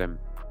blocking them.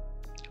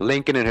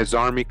 Lincoln and his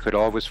army could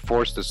always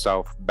force the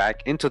South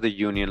back into the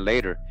Union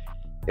later,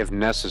 if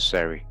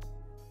necessary.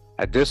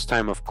 At this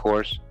time, of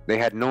course, they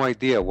had no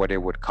idea what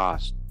it would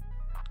cost.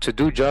 To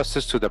do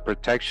justice to the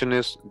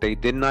protectionists, they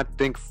did not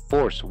think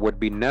force would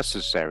be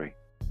necessary.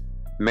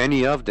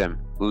 Many of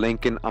them,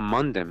 Lincoln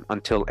among them,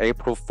 until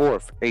April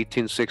 4th,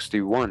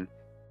 1861,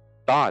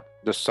 thought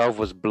the South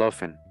was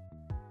bluffing.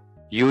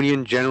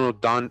 Union General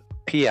Don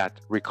Piatt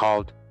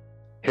recalled,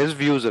 his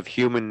views of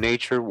human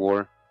nature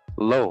were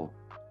low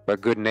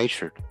but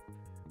good-natured.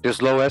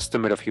 This low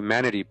estimate of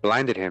humanity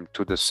blinded him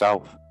to the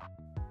South.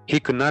 He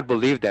could not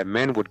believe that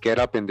men would get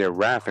up in their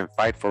wrath and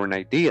fight for an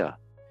idea.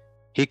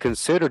 He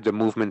considered the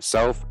movement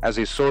South as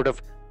a sort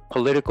of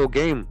political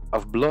game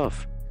of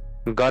bluff,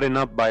 gotten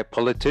up by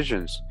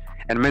politicians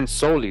and meant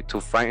solely to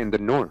frighten the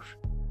North.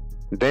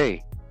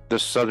 They, the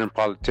Southern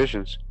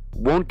politicians,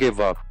 won't give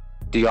up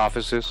the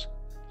offices.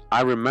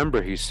 I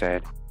remember, he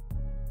said.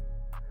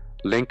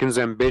 Lincoln's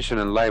ambition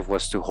in life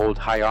was to hold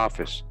high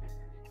office,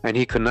 and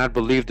he could not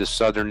believe the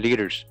Southern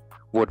leaders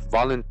would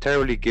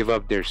voluntarily give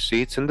up their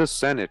seats in the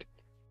Senate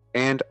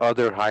and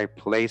other high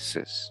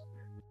places.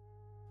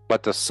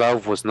 But the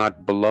South was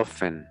not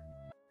bluffing.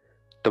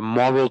 The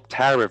moral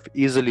tariff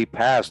easily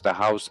passed the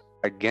House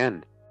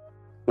again,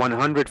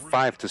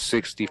 105 to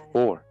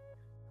 64.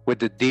 With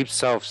the Deep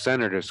South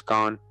senators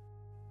gone,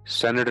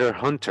 Senator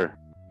Hunter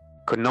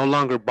could no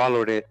longer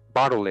bottle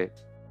it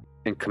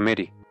in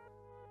committee.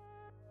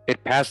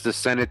 It passed the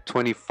Senate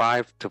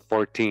 25 to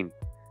 14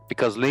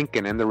 because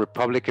Lincoln and the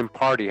Republican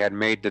Party had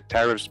made the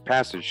tariffs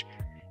passage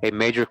a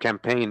major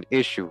campaign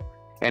issue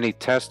and a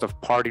test of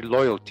party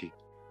loyalty.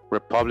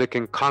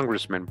 Republican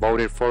congressmen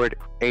voted for it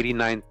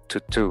 89 to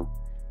 2.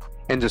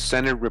 In the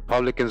Senate,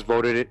 Republicans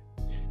voted it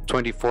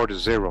 24 to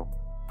 0.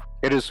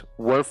 It is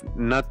worth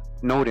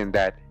noting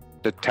that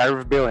the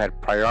tariff bill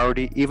had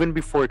priority even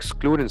before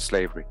excluding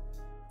slavery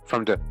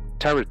from the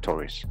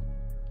territories.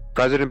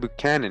 President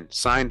Buchanan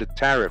signed the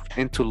tariff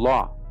into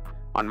law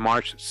on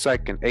March 2,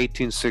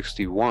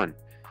 1861,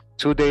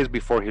 2 days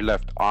before he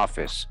left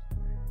office.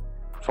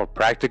 For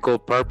practical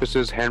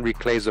purposes, Henry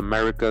Clay's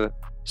America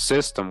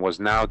system was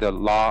now the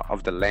law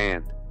of the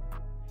land.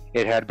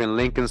 It had been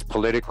Lincoln's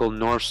political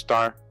North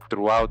Star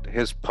throughout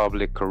his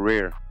public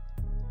career.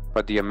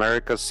 But the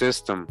America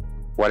system,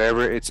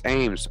 whatever its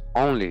aims,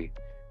 only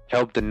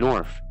helped the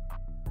North.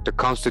 The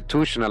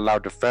Constitution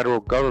allowed the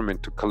federal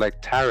government to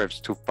collect tariffs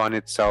to fund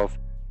itself,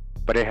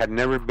 but it had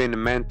never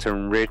been meant to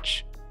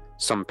enrich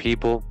some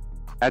people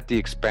at the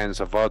expense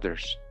of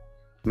others.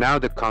 Now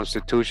the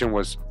Constitution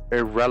was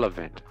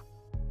irrelevant.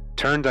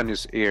 Turned on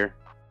its ear,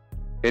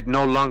 it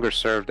no longer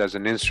served as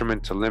an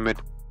instrument to limit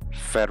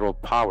federal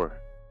power.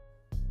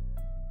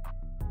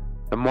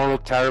 The moral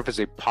tariff is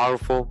a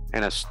powerful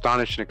and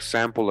astonishing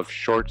example of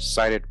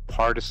short-sighted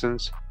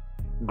partisans,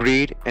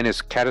 greed, and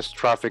its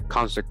catastrophic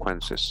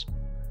consequences.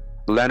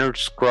 Leonard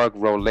Scruggs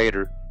wrote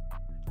later,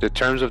 the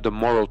terms of the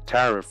moral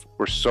tariff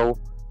were so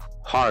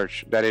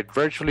harsh that it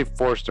virtually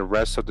forced the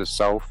rest of the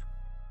South,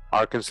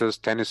 Arkansas,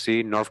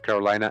 Tennessee, North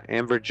Carolina,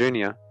 and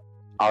Virginia,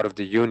 out of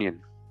the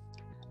Union.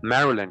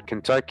 Maryland,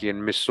 Kentucky,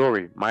 and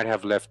Missouri might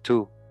have left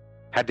too,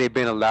 had they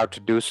been allowed to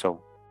do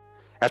so.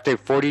 After a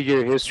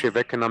 40-year history of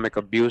economic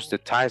abuse, the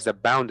ties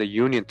that bound the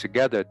Union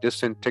together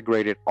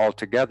disintegrated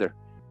altogether.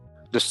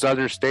 The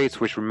southern states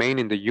which remained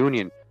in the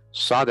Union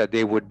saw that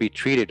they would be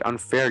treated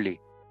unfairly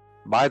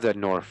by the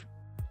North.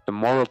 The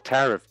moral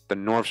tariff, the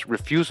North's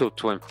refusal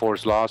to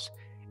enforce laws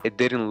it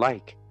didn't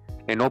like,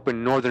 and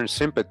open Northern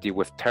sympathy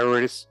with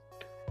terrorists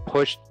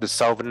pushed the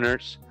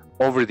Southerners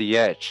over the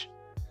edge.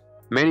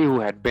 Many who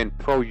had been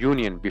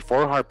pro-Union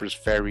before Harper's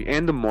Ferry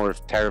and the moral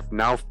tariff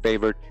now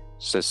favored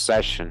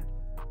secession.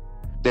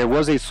 There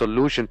was a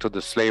solution to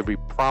the slavery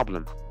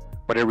problem,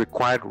 but it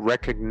required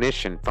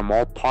recognition from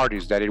all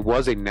parties that it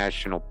was a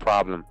national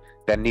problem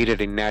that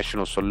needed a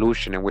national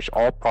solution in which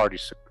all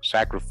parties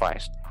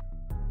sacrificed.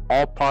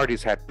 All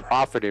parties had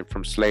profited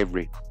from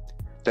slavery.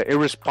 The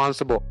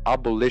irresponsible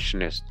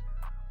abolitionists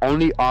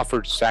only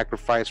offered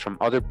sacrifice from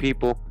other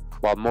people,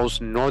 while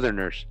most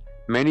Northerners,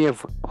 many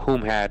of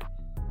whom had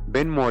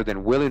been more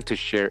than willing to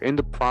share in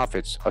the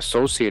profits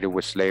associated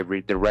with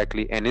slavery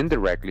directly and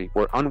indirectly,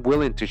 were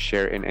unwilling to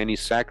share in any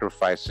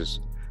sacrifices.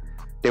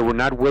 They were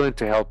not willing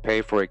to help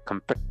pay for a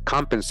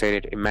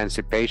compensated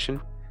emancipation.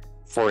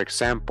 For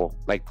example,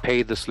 like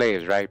pay the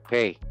slaves, right?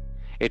 Pay.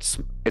 It's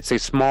a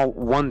small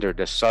wonder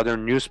the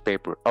Southern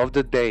newspaper of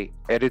the day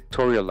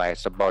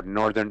editorialized about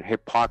Northern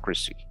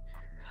hypocrisy.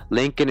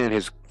 Lincoln and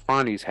his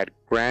cronies had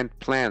grand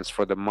plans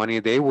for the money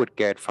they would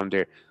get from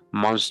their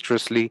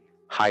monstrously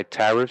high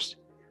tariffs.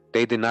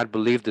 They did not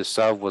believe the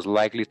South was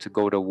likely to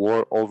go to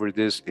war over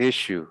this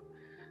issue.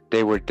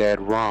 They were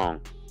dead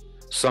wrong.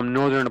 Some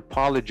Northern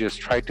apologists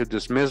tried to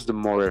dismiss the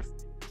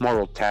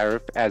moral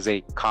tariff as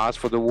a cause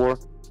for the war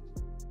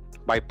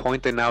by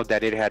pointing out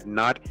that it had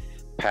not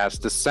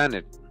passed the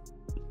Senate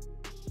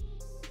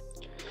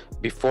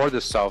before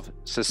the South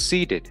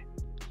seceded.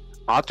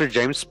 Author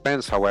James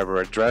Spence, however,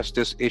 addressed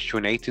this issue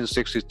in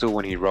 1862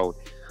 when he wrote,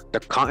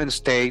 "The Cotton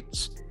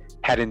States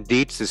had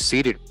indeed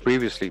seceded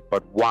previously,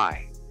 but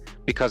why?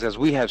 Because, as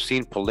we have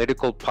seen,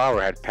 political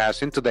power had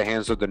passed into the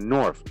hands of the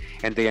North,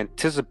 and they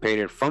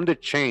anticipated from the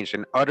change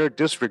an utter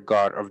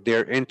disregard of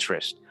their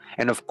interest,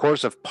 and of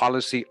course of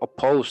policy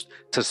opposed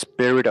to the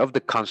spirit of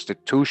the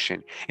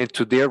Constitution and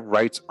to their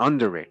rights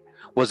under it.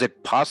 Was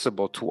it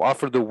possible to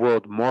offer the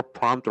world more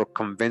prompt or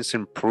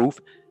convincing proof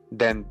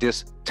than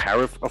this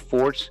tariff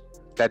affords,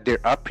 that their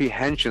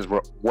apprehensions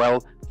were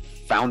well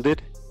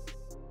founded?"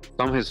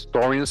 Some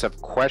historians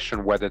have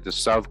questioned whether the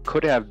South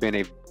could have been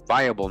a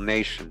viable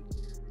nation.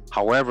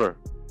 However,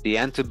 the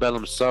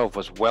antebellum South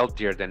was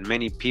wealthier than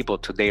many people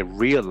today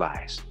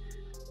realize.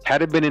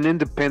 Had it been an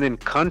independent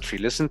country,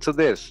 listen to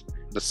this,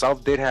 the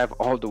South did have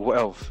all the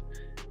wealth.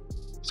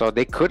 So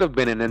they could have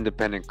been an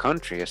independent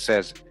country. It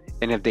says,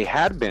 and if they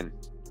had been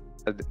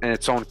in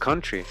its own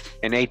country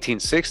in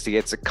 1860,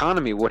 its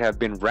economy would have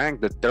been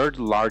ranked the third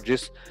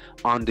largest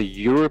on the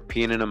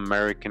European and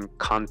American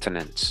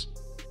continents.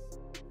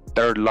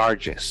 Third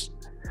largest.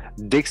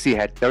 Dixie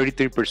had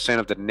 33%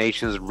 of the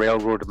nation's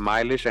railroad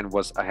mileage and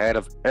was ahead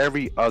of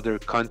every other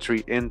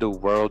country in the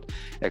world,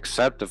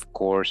 except, of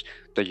course,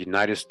 the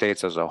United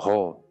States as a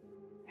whole.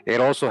 It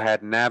also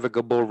had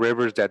navigable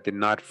rivers that did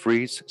not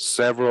freeze,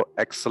 several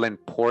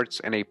excellent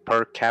ports, and a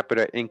per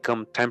capita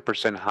income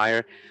 10%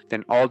 higher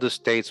than all the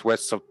states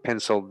west of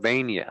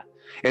Pennsylvania.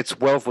 Its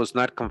wealth was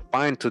not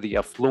confined to the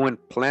affluent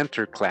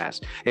planter class.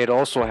 It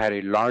also had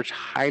a large,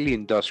 highly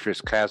industrious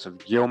class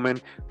of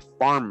yeomen,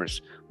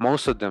 farmers.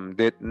 Most of them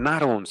did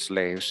not own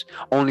slaves.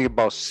 Only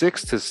about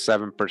 6 to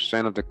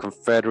 7% of the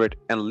Confederate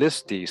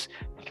enlistees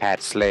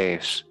had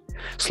slaves.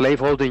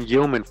 Slaveholding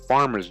yeomen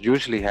farmers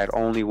usually had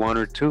only one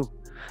or two.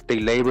 They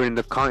labor in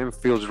the cotton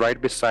fields right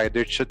beside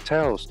their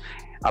chattels.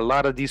 A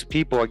lot of these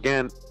people,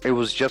 again, it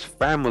was just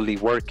family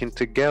working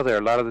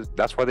together.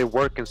 That's why they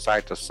work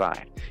side to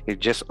side.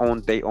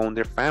 They owned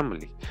their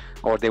family,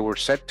 or they were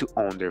said to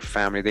own their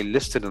family. They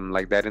listed them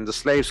like that in the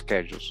slave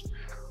schedules.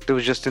 They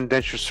was just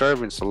indentured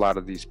servants, a lot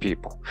of these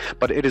people.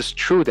 But it is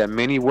true that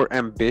many were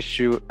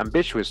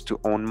ambitious to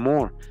own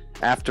more.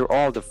 After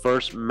all, the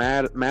first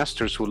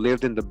masters who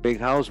lived in the big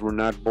house were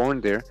not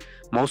born there.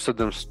 Most of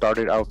them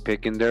started out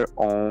picking their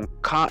own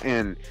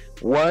cotton.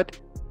 What?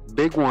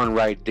 Big one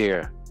right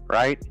there,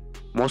 right?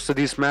 Most of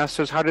these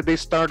masters, how did they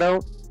start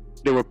out?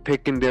 They were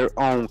picking their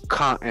own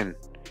cotton.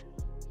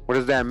 What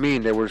does that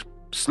mean? They were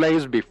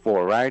slaves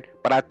before, right?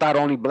 But I thought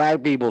only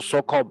black people,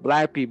 so-called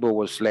black people,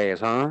 were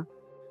slaves, huh?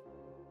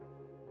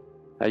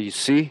 You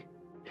see?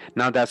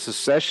 Now that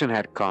secession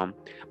had come,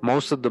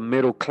 most of the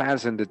middle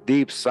class in the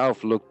deep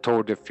South looked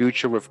toward the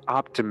future with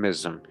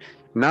optimism.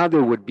 Now they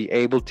would be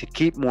able to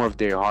keep more of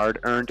their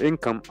hard-earned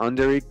income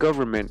under a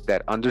government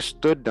that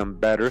understood them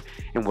better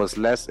and was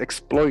less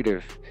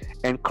exploitive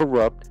and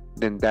corrupt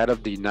than that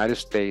of the United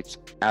States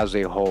as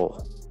a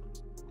whole.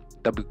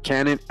 The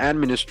Buchanan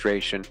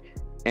administration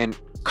and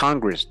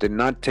Congress did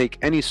not take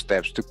any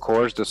steps to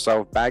coerce the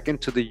South back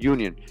into the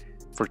Union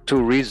for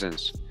two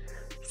reasons.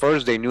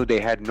 First, they knew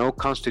they had no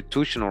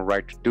constitutional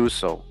right to do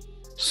so.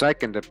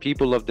 Second, the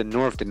people of the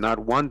North did not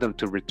want them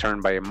to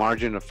return by a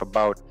margin of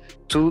about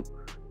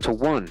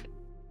 2-1.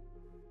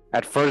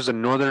 At first, the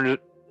Northern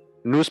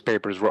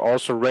newspapers were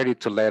also ready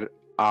to let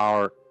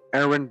our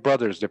errant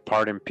brothers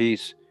depart in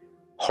peace.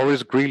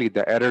 Horace Greeley,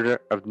 the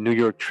editor of the New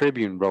York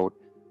Tribune, wrote,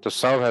 "The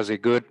South has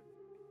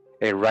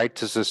a right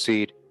to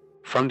secede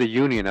from the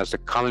Union as the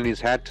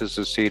colonies had to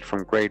secede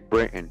from Great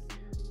Britain.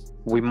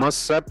 We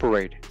must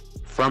separate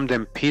from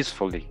them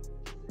peacefully."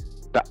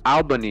 The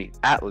Albany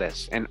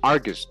Atlas and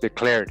Argus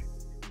declared,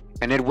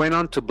 and it went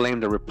on to blame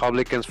the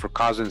Republicans for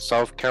causing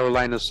South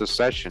Carolina's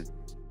secession.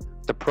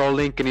 The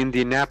pro-Lincoln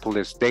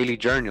Indianapolis Daily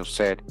Journal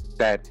said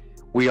that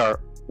we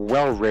are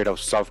well rid of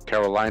South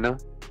Carolina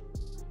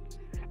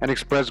and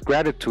expressed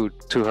gratitude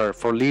to her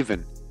for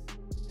leaving.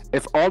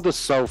 If all the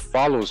South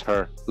follows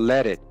her,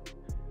 let it.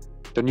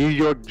 The New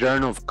York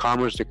Journal of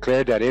Commerce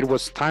declared that it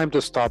was time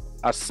to stop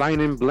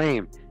assigning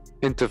blame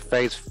and to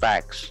face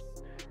facts.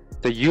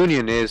 The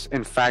Union is,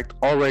 in fact,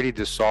 already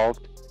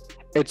dissolved,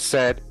 it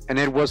said, and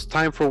it was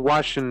time for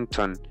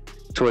Washington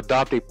to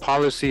adopt a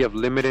policy of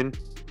limiting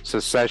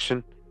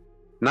secession,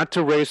 not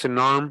to raise an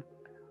arm,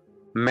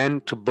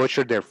 men to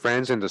butcher their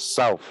friends in the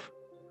South.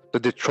 The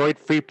Detroit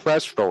Free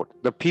Press wrote,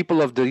 "The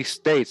people of these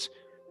states,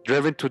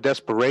 driven to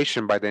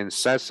desperation by the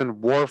incessant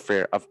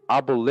warfare of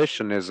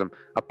abolitionism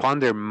upon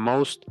their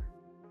most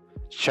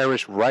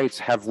cherished rights,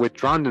 have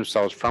withdrawn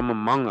themselves from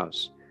among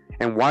us,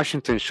 and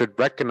Washington should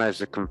recognize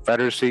the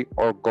Confederacy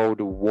or go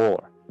to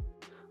war."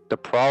 The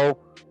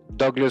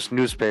pro-Douglas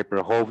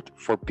newspaper hoped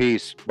for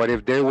peace, but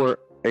if there were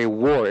a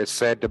war, it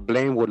said the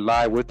blame would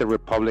lie with the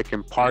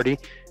Republican Party.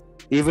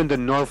 Even the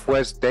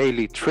Northwest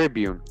Daily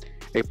Tribune,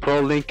 a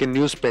pro-Lincoln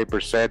newspaper,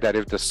 said that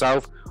if the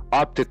South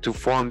opted to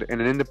form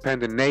an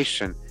independent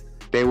nation,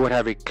 they would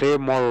have a clear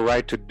moral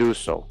right to do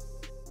so.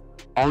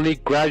 Only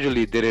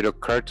gradually did it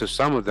occur to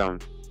some of them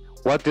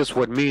what this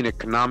would mean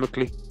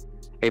economically.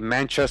 A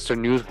Manchester,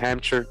 New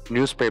Hampshire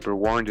newspaper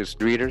warned its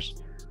readers,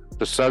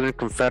 "The Southern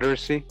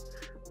Confederacy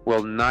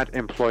will not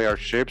employ our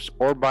ships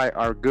or buy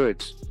our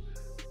goods.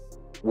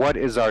 What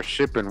is our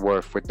shipping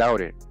worth without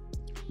it?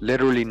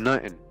 Literally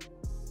nothing.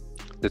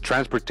 The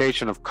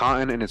transportation of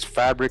cotton and its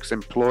fabrics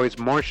employs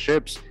more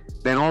ships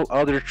than all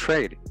other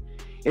trade.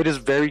 It is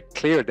very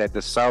clear that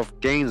the South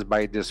gains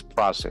by this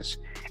process,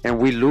 and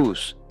we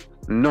lose.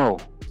 No,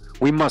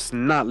 we must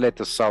not let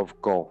the South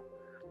go."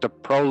 The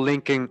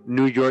pro-Lincoln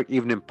New York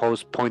Evening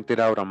Post pointed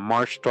out on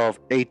March 12,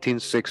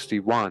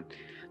 1861,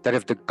 that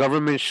if the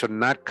government should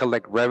not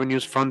collect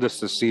revenues from the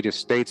seceded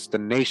states, the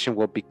nation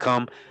will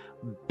become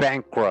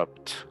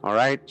bankrupt. All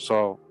right,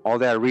 so all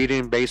that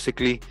reading,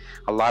 basically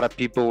a lot of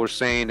people were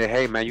saying that,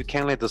 hey man, you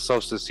can't let the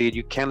South secede,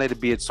 you can't let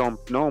it be its own.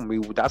 No,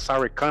 that's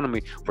our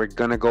economy, we're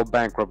gonna go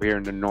bankrupt here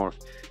in the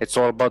North. It's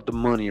all about the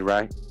money,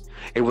 right?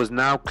 It was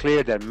now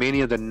clear that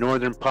many of the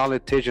northern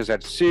politicians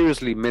had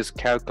seriously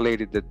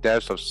miscalculated the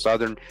depths of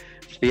southern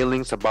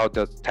feelings about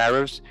the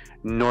tariffs,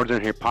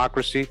 northern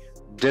hypocrisy,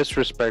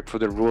 disrespect for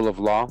the rule of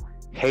law,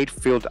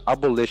 hate-filled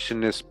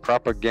abolitionist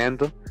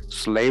propaganda,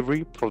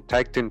 slavery,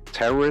 protecting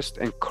terrorists,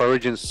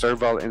 encouraging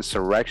servile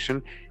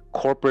insurrection,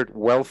 corporate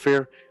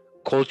welfare,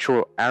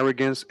 cultural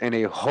arrogance, and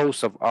a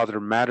host of other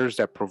matters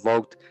that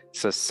provoked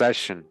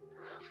secession.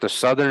 The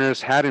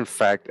Southerners had in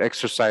fact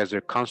exercised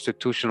their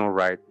constitutional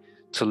right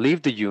to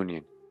leave the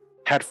Union,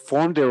 had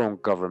formed their own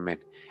government,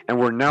 and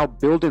were now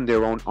building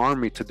their own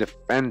army to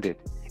defend it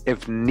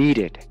if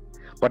needed.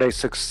 But a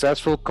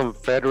successful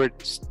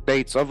Confederate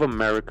States of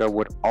America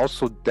would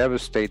also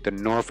devastate the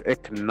North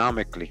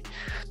economically.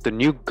 The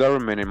new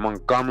government in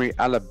Montgomery,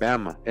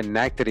 Alabama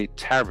enacted a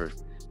tariff,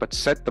 but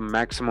set the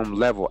maximum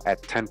level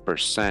at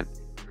 10%.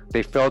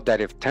 They felt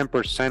that if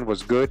 10%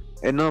 was good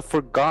enough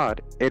for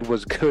God, it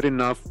was good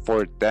enough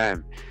for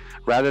them.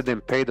 Rather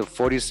than pay the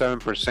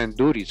 47%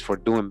 duties for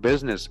doing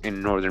business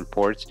in northern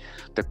ports,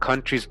 the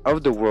countries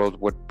of the world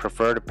would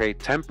prefer to pay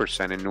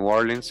 10% in New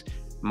Orleans,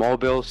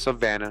 Mobile,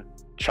 Savannah,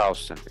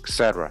 Charleston,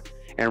 etc.,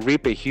 and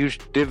reap a huge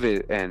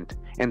dividend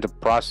in the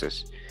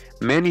process.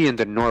 Many in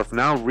the North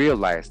now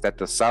realize that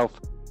the South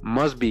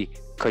must be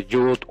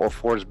cajoled or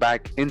forced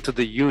back into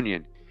the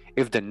Union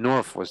if the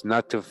North was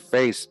not to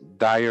face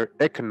dire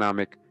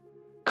economic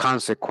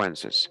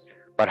consequences.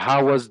 But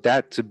how was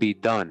that to be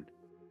done?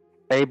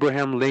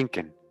 Abraham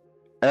Lincoln,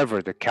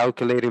 ever the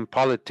calculating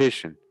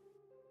politician,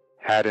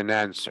 had an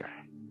answer.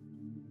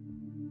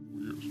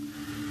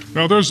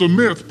 Now, there's a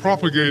myth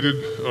propagated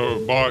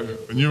by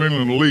New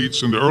England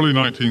elites in the early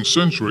 19th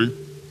century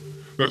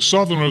that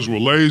Southerners were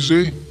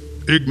lazy,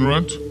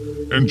 ignorant,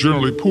 and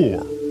generally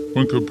poor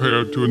when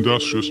compared to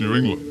industrious New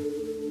England.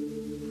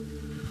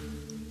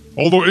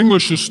 Although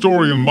English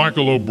historian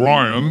Michael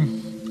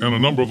O'Brien and a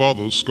number of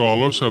other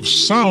scholars have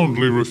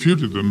soundly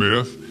refuted the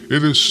myth,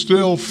 it is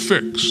still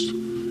fixed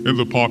in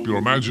the popular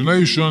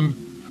imagination,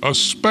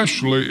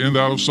 especially in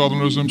that of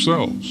Southerners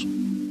themselves,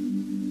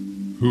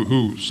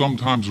 who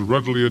sometimes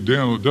readily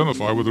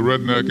identify with the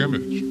redneck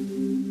image.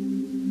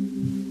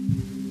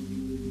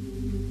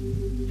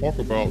 Talk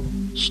about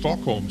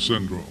Stockholm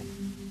Syndrome.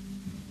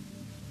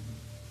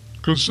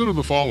 Consider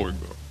the following,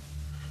 though.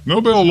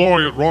 Nobel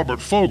laureate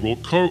Robert Fogel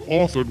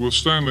co-authored with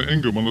Stanley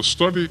Ingerman a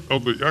study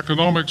of the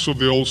economics of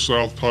the Old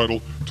South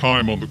titled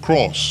Time on the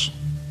Cross,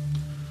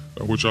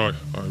 which I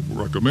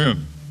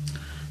recommend.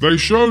 They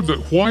showed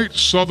that white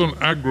Southern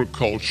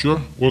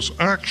agriculture was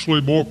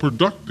actually more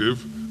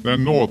productive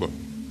than Northern.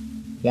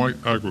 White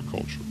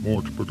agriculture,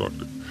 more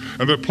productive.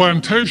 And that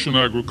plantation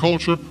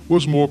agriculture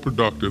was more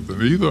productive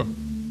than either.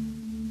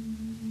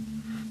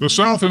 The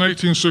South in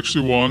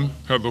 1861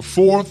 had the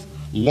fourth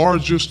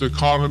largest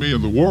economy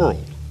in the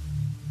world.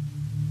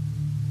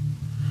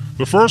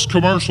 The first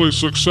commercially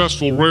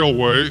successful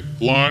railway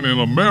line in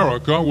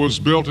America was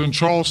built in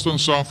Charleston,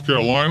 South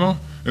Carolina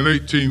in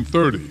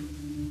 1830.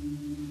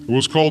 It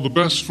was called the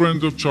Best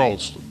Friend of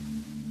Charleston.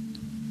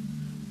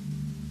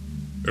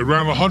 It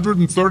ran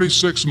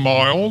 136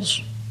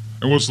 miles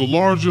and was the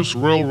largest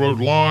railroad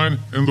line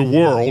in the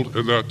world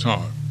at that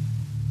time.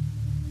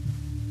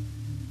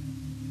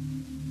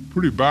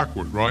 Pretty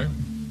backward, right?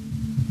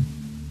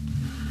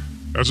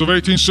 As of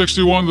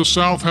 1861, the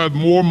South had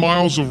more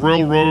miles of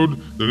railroad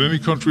than any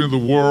country in the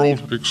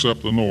world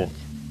except the North.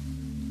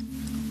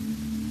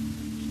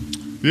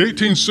 The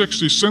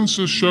 1860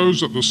 census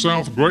shows that the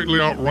South greatly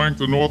outranked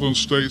the northern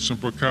states in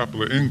per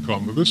capita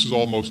income. Now, this is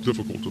almost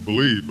difficult to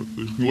believe, but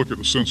you can look at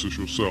the census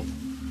yourself.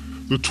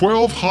 The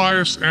 12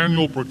 highest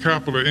annual per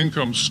capita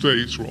income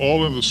states were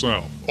all in the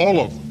South, all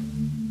of them,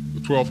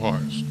 the 12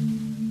 highest.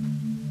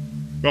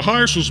 The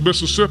highest was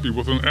Mississippi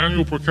with an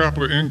annual per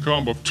capita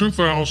income of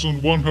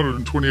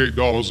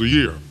 $2,128 a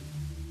year.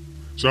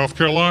 South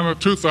Carolina,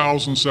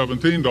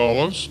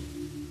 $2,017.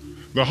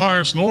 The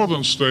highest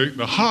northern state,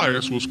 the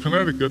highest, was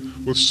Connecticut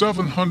with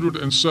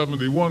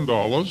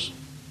 $771,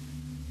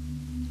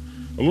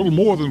 a little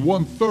more than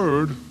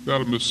 1/3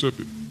 that of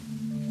Mississippi.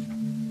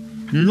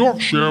 New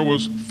York's share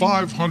was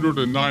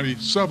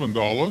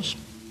 $597,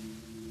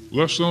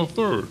 less than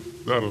 1/3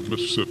 that of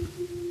Mississippi.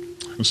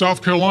 In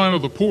South Carolina,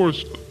 the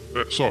poorest,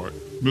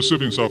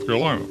 Mississippi and South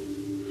Carolina,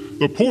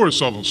 the poorest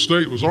southern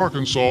state was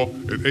Arkansas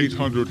at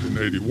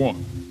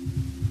 $881,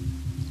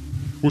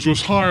 which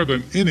was higher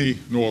than any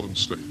northern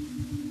state.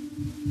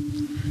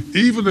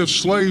 Even if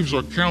slaves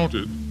are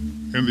counted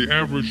in the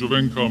average of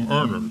income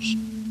earners,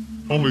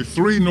 only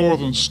 3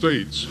 northern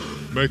states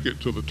make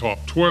it to the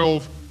top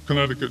 12,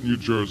 Connecticut, New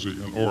Jersey,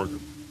 and Oregon.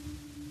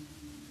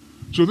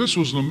 So this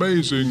was an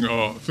amazing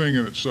thing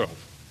in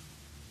itself.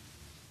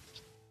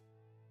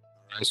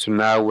 All right, so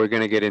now we're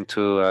going to get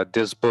into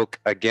this book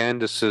again.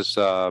 This is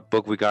a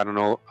book we gone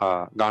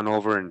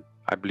over in,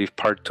 I believe,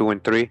 part 2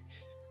 and 3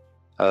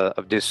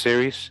 of this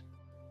series.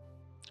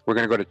 We're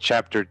going to go to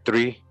chapter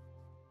 3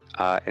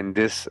 in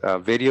this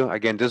video.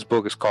 Again, this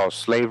book is called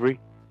Slavery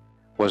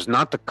Was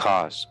Not the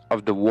Cause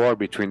of the War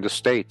Between the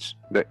States.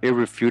 The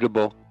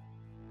Irrefutable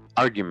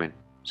Argument.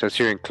 It says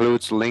here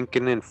includes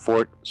Lincoln and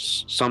Fort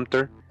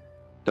Sumter,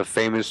 the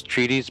famous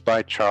treatise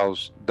by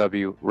Charles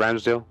W.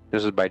 Ramsdale.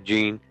 This is by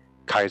Gene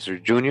Kaiser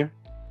Jr.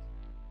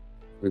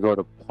 We go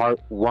to part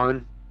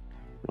 1.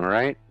 All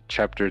right,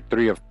 chapter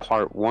 3 of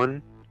part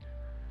 1.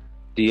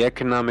 The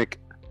economic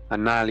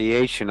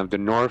annihilation of the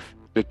North,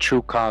 the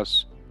true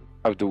cause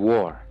of the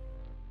war.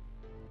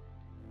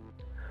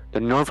 The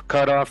North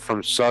cut off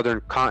from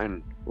Southern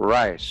cotton,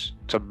 rice,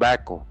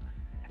 tobacco,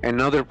 and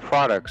other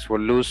products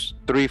will lose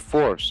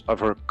 3/4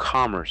 of her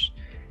commerce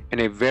and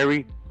a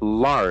very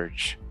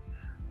large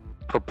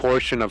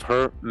proportion of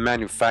her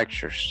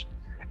manufactures,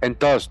 and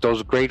thus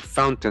those great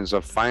fountains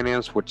of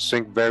finance would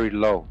sink very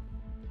low.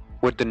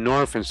 Would the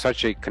North in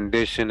such a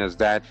condition as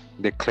that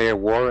declare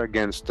war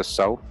against the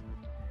South?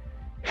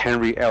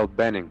 Henry L.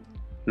 Benning,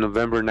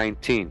 November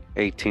 19,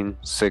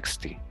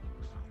 1860.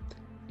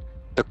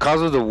 The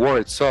cause of the war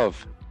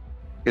itself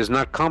is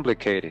not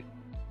complicated.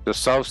 The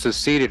South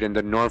seceded and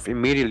the North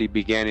immediately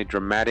began a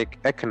dramatic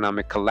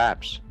economic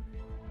collapse.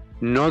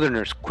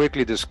 Northerners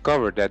quickly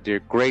discovered that their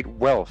great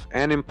wealth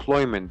and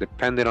employment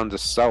depended on the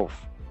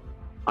South,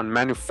 on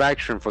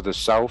manufacturing for the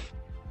South,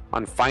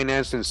 on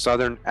financing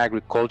Southern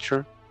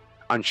agriculture,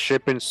 on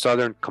shipping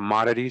Southern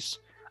commodities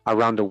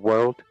around the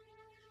world.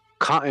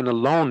 Cotton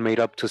alone made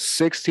up to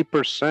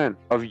 60%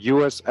 of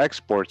U.S.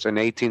 exports in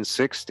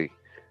 1860.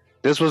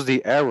 This was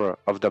the era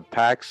of the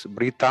Pax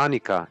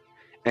Britannica,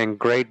 and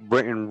Great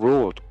Britain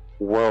ruled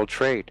world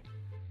trade,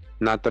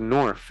 not the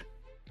North.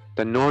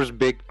 The North's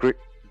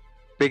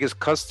biggest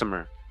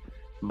customer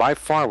by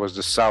far was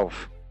the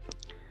South.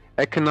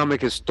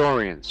 Economic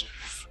historians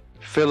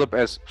Philip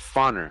S.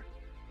 Foner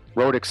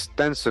wrote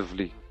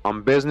extensively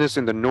on business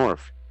in the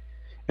North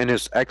in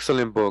his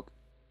excellent book,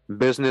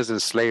 Business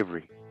and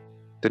Slavery,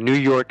 the New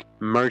York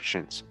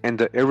Merchants, and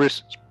the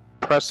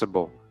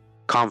Irrepressible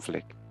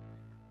Conflict.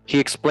 He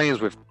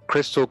explains with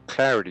crystal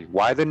clarity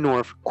why the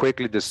North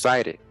quickly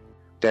decided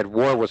that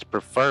war was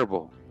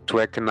preferable to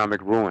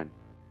economic ruin.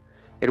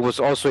 It was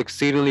also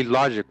exceedingly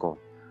logical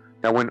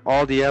that when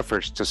all the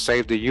efforts to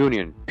save the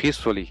Union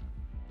peacefully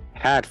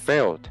had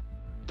failed,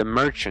 the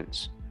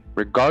merchants,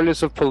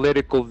 regardless of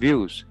political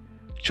views,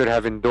 should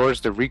have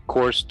endorsed the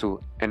recourse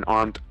to an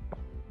armed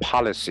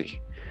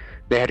policy.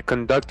 They had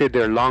conducted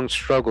their long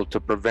struggle to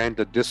prevent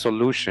the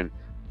dissolution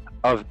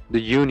of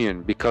the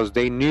Union because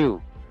they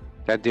knew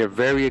that their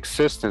very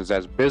existence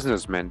as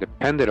businessmen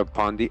depended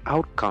upon the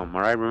outcome.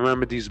 All right,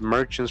 remember these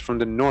merchants from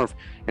the North.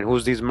 And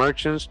who's these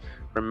merchants?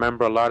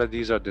 Remember, a lot of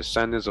these are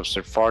descendants of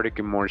Sephardic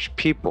and Moorish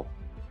people.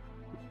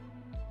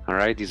 All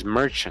right, these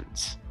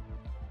merchants.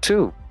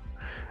 Two,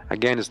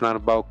 again, it's not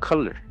about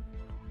color.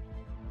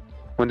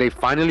 When they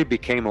finally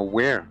became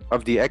aware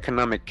of the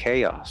economic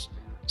chaos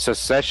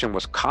secession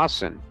was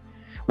causing,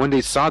 when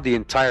they saw the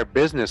entire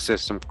business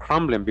system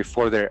crumbling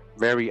before their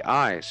very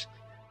eyes,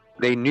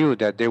 they knew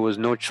that there was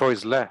no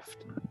choice left.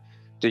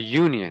 The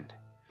Union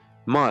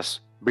must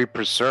be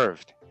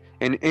preserved,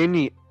 and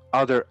any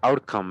other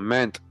outcome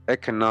meant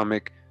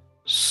economic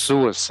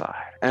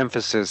suicide.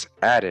 Emphasis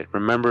added.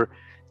 Remember,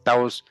 that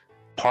was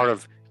part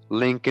of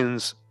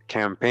Lincoln's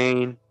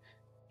campaign.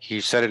 He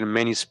said it in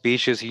many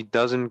speeches. He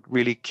doesn't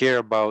really care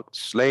about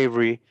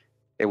slavery.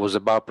 It was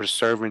about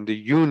preserving the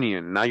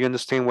Union. Now you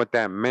understand what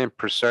that meant.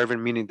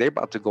 Preserving meaning they're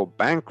about to go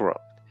bankrupt.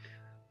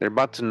 They're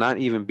about to not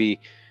even be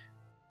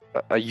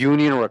a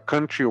union or a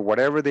country or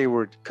whatever they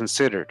were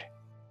considered,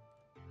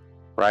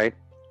 right?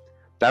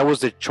 That was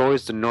the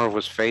choice the North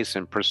was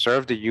facing: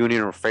 preserve the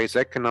Union or face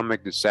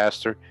economic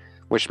disaster,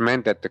 which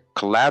meant that the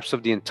collapse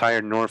of the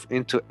entire North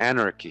into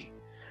anarchy.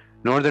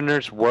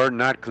 Northerners were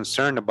not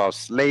concerned about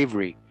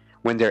slavery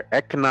when their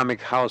economic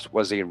house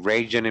was a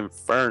raging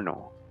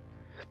inferno.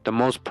 The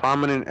most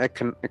prominent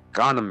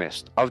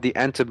economist of the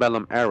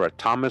antebellum era,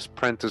 Thomas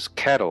Prentice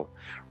Kettle,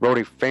 wrote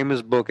a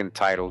famous book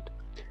entitled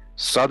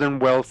Southern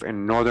Wealth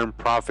and Northern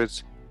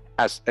Profits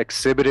as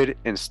Exhibited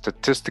in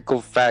Statistical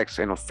Facts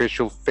and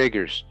Official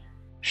Figures,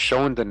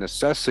 showing the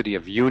necessity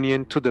of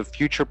union to the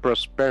future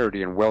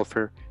prosperity and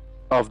welfare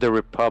of the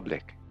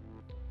Republic.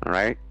 All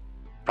right?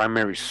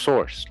 Primary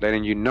source,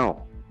 letting you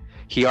know.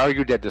 He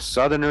argued that the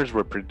Southerners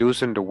were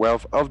producing the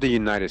wealth of the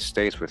United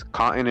States with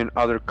cotton and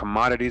other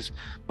commodities,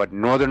 but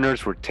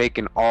Northerners were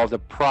taking all the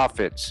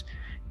profits.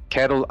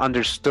 Kettle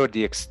understood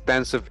the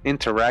extensive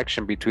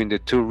interaction between the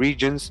two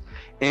regions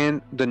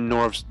and the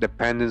North's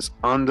dependence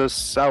on the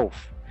South.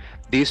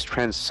 These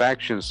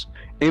transactions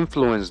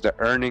influenced the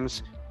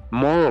earnings,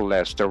 more or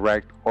less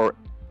direct, or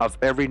of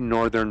every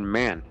Northern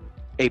man.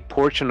 A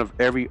portion of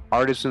every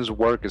artisan's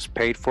work is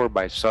paid for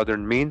by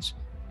Southern means.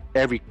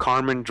 Every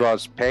carman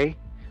draws pay,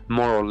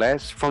 more or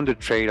less, from the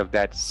trade of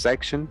that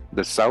section,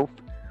 the South.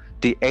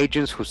 The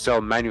agents who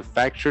sell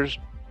manufactures,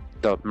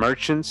 the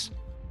merchants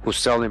who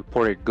sell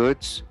imported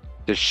goods,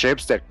 the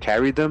ships that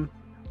carry them,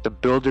 the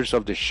builders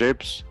of the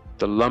ships,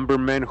 the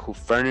lumbermen who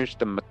furnish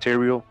the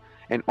material,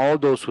 and all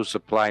those who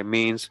supply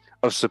means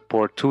of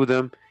support to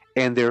them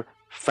and their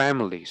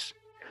families.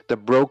 The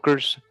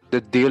brokers,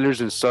 the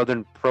dealers in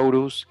southern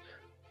produce,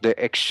 the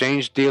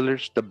exchange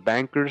dealers, the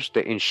bankers,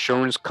 the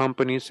insurance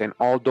companies, and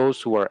all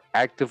those who are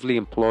actively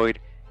employed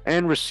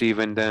and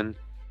receiving then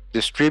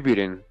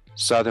distributing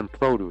southern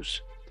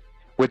produce,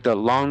 with the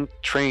long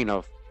train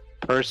of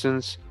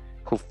persons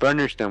who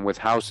furnish them with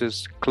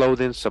houses,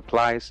 clothing,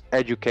 supplies,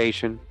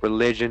 education,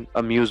 religion,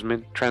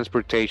 amusement,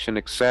 transportation,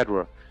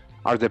 etc.,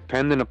 are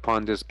dependent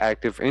upon this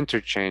active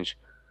interchange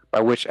by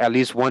which at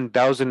least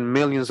 1,000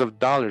 millions of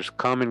dollars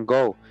come and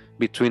go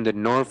between the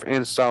North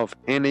and South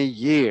in a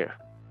year.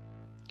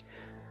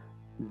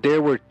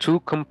 There were two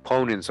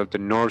components of the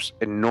North's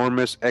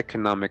enormous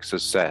economic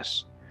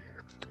success.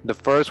 The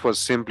first was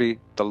simply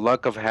the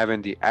luck of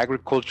having the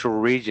agricultural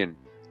region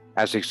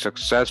as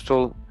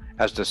successful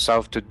as the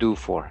South to do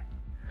for.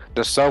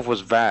 The South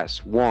was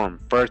vast, warm,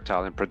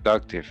 fertile, and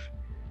productive.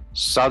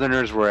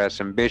 Southerners were as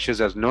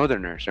ambitious as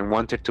Northerners and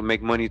wanted to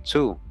make money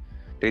too.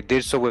 They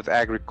did so with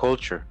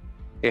agriculture.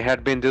 It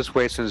had been this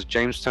way since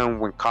Jamestown,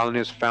 when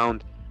colonists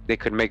found they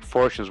could make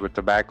fortunes with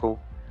tobacco.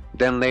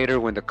 Then later,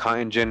 when the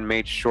cotton gin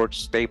made short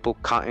staple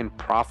cotton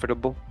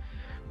profitable.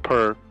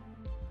 Per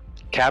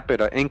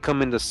capita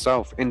income in the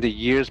South in the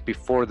years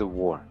before the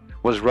war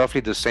was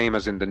roughly the same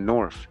as in the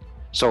North.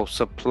 So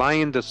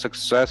supplying the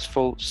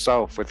successful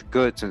South with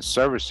goods and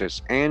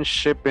services and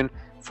shipping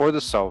for the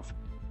South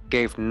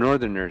gave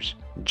Northerners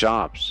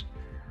jobs.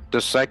 The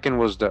second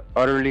was the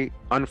utterly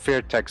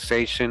unfair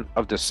taxation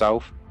of the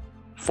South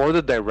for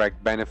the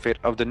direct benefit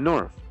of the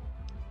North.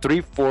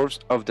 3/4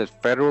 of the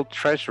federal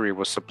treasury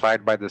was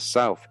supplied by the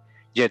South,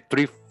 yet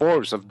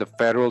 3/4 of the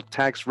federal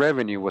tax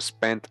revenue was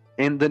spent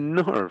in the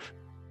North.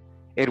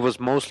 It was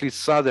mostly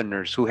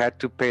Southerners who had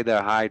to pay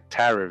the high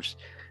tariffs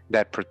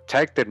that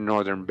protected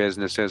Northern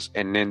businesses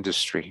and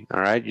industry.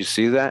 All right, you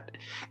see that?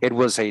 It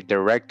was a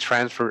direct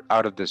transfer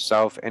out of the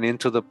South and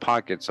into the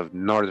pockets of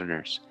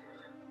Northerners.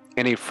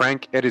 In a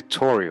frank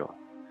editorial,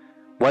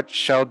 What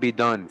Shall Be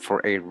Done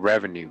for a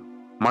Revenue,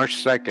 March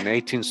 2nd,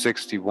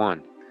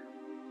 1861,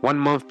 1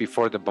 month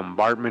before the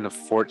bombardment of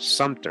Fort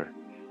Sumter,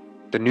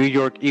 the New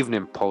York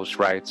Evening Post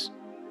writes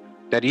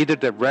that either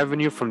the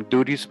revenue from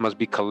duties must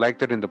be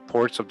collected in the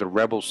ports of the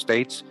rebel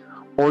states,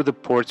 or the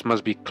ports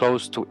must be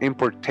closed to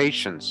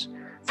importations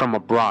from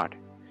abroad,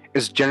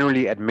 is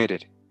generally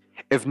admitted.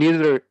 If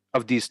neither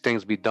of these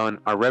things be done,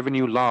 our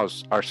revenue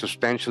laws are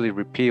substantially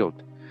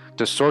repealed.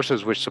 The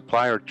sources which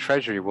supply our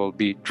treasury will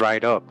be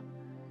dried up.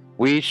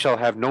 We shall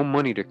have no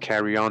money to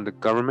carry on the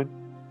government.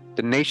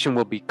 The nation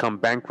will become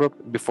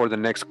bankrupt before the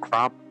next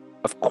crop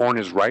of corn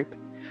is ripe.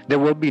 There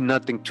will be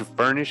nothing to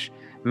furnish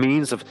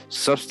means of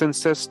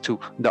substances to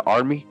the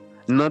army,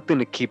 nothing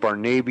to keep our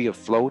navy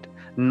afloat,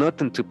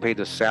 nothing to pay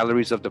the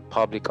salaries of the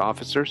public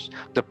officers.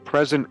 The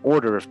present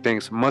order of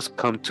things must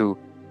come to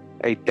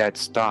a dead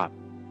stop.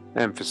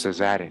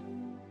 Emphasis added.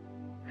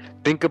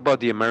 Think about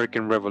the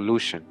American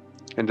Revolution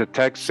and the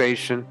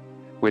taxation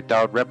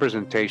without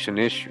representation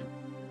issue.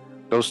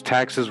 Those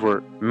taxes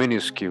were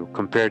minuscule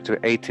compared to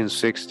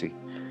 1860,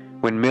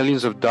 when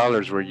millions of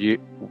dollars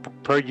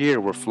per year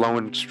were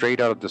flowing straight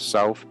out of the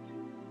South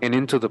and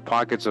into the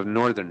pockets of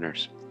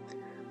Northerners.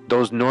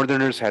 Those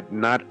Northerners had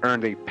not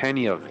earned a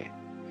penny of it.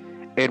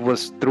 It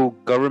was through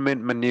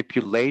government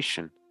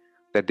manipulation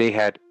that they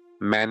had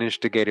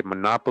managed to get a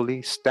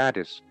monopoly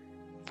status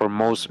for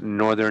most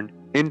Northern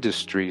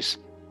industries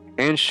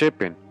and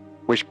shipping,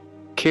 which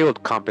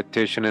killed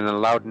competition and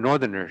allowed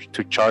Northerners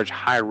to charge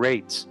high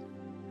rates.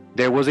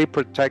 There was a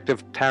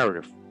protective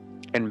tariff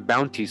and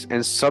bounties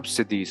and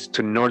subsidies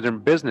to Northern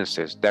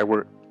businesses that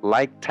were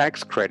like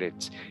tax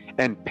credits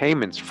and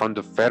payments from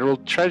the federal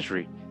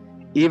treasury,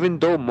 even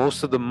though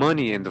most of the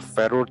money in the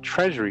federal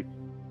treasury,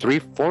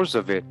 3/4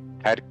 of it,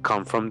 had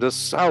come from the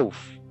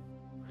South.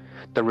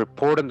 The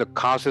report on the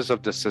causes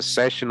of the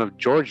secession of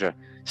Georgia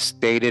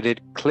stated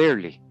it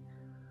clearly.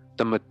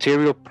 The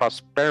material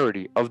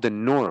prosperity of the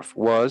North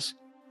was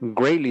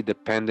greatly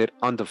dependent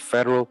on the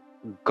federal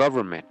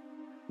government,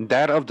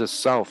 that of the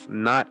South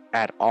not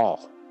at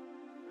all.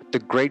 The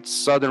great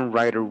Southern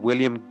writer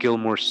William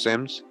Gilmore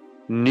Simms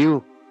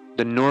knew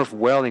the North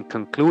well and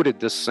concluded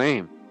the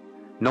same.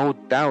 No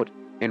doubt,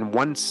 in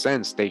one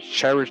sense, they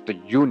cherished the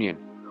Union,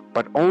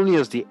 but only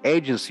as the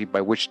agency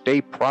by which they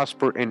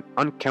prosper in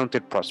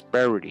uncounted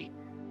prosperity.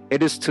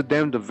 It is to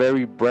them the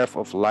very breath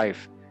of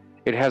life.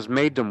 It has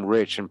made them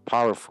rich and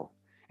powerful,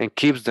 and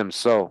keeps them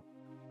so.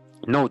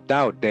 No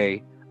doubt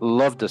they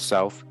love the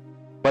South,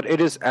 but it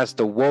is as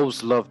the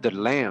wolves love the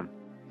lamb,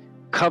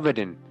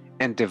 coveting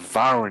and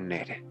devouring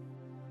it.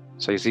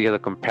 So you see the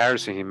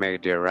comparison he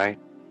made there, right?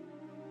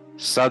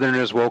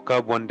 Southerners woke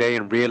up one day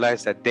and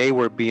realized that they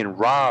were being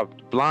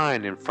robbed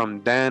blind, and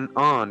from then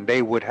on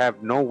they would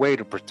have no way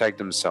to protect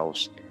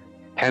themselves.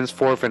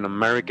 Henceforth in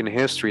American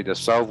history, the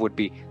South would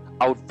be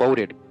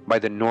outvoted by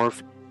the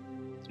North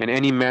in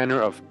any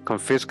manner of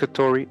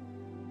confiscatory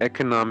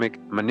economic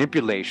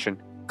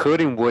manipulation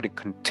could and would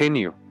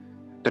continue.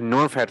 The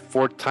North had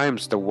 4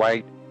 times the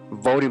white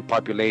voting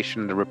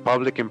population the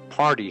Republican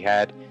Party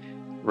had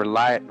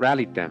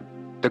rallied them.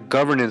 The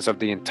governance of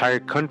the entire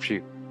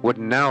country would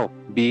now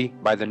be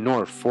by the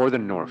North, for the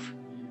North.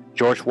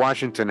 George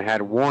Washington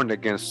had warned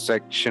against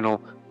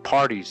sectional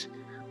parties,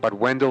 but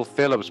Wendell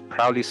Phillips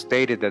proudly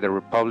stated that the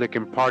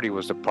Republican Party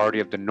was the party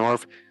of the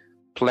North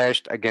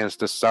pledged against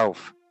the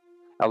South.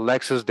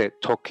 Alexis de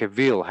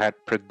Tocqueville had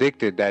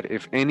predicted that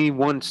if any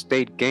one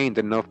state gained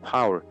enough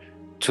power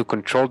to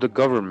control the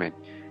government,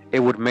 it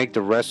would make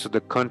the rest of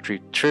the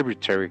country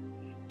tributary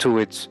to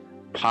its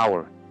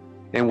power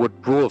and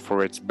would rule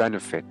for its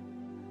benefit.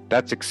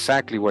 That's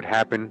exactly what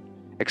happened,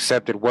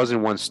 except it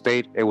wasn't one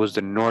state, it was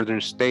the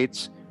northern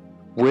states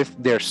with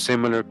their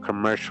similar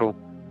commercial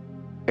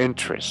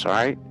interests, all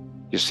right?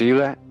 You see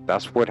that?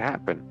 That's what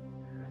happened.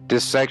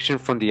 This section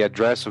from the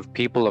address of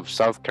people of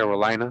South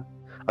Carolina,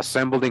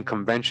 assembled in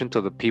convention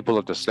to the people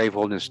of the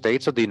slaveholding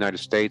states of the United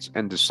States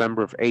in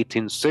December of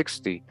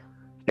 1860,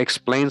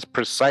 explains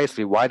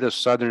precisely why the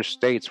southern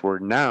states were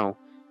now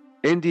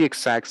in the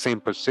exact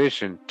same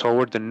position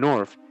toward the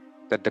north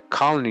that the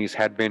colonies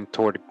had been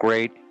toward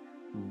Great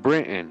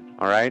Britain,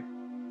 all right?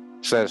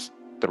 It says,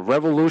 the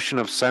Revolution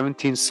of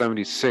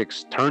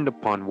 1776 turned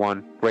upon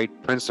one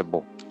great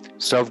principle,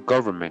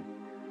 self-government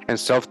and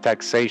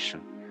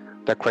self-taxation,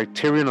 the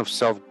criterion of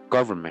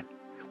self-government,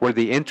 where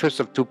the interests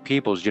of two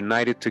peoples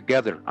united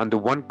together under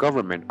one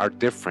government are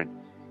different.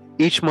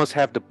 Each must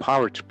have the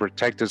power to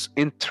protect its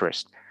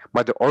interest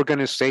by the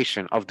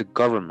organization of the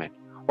government,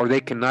 or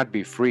they cannot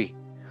be free.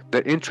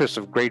 The interests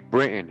of Great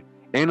Britain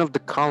and of the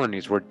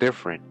colonies were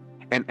different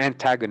and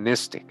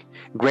antagonistic.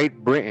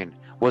 Great Britain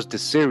was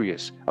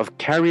desirous of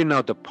carrying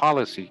out the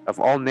policy of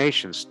all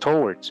nations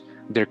towards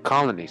their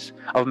colonies,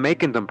 of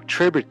making them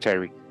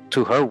tributary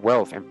to her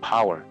wealth and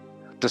power.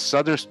 The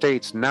southern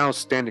states now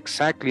stand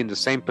exactly in the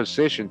same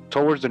position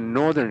towards the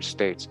northern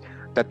states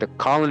that the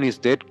colonies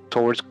did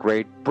towards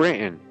Great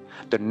Britain.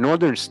 The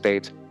northern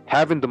states,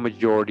 having the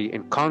majority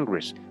in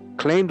Congress,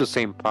 claim the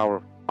same power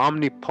of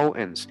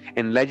omnipotence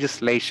in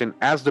legislation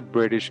as the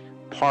British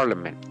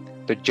Parliament.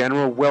 The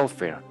general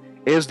welfare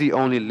is the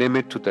only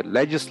limit to the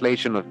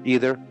legislation of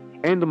either,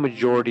 and the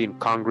majority in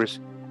Congress,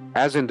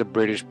 as in the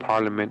British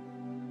Parliament,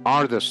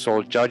 are the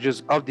sole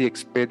judges of the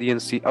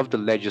expediency of the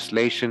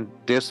legislation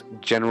this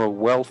general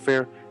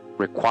welfare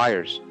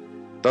requires.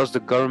 Thus, the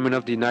government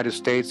of the United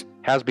States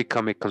has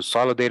become a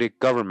consolidated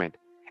government,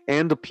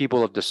 and the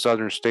people of the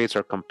southern states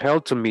are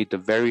compelled to meet the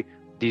very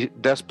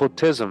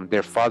despotism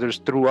their fathers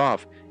threw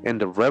off in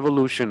the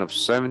Revolution of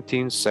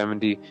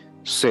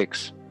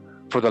 1776.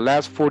 For the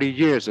last 40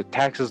 years, the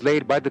taxes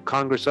laid by the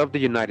Congress of the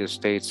United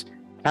States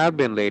have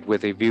been laid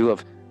with a view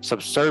of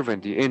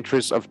subserving the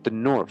interests of the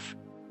North.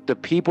 The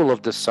people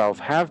of the South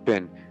have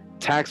been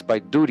taxed by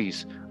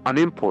duties on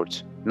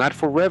imports, not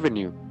for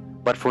revenue,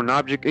 but for an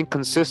object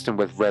inconsistent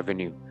with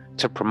revenue,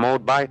 to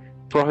promote by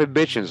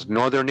prohibitions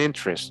northern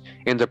interests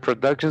in the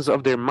productions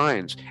of their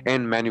mines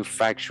and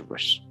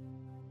manufacturers.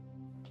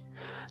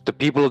 The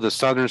people of the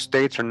southern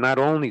states are not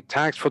only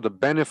taxed for the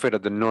benefit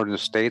of the northern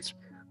states,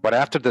 but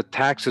after the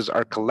taxes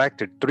are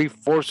collected,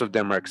 3/4 of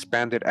them are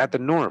expended at the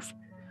north.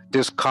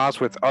 This cause,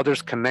 with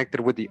others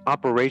connected with the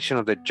operation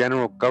of the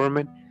general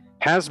government,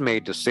 has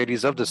made the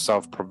cities of the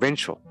South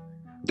provincial.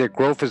 Their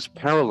growth is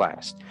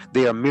paralyzed.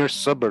 They are mere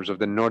suburbs of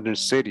the northern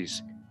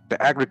cities.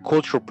 The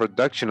agricultural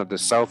production of the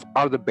South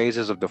are the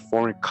basis of the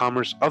foreign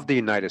commerce of the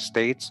United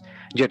States,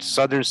 yet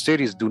southern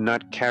cities do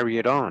not carry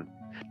it on.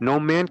 No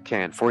man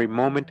can, for a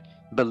moment,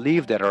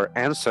 believe that our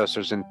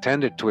ancestors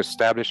intended to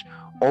establish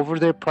over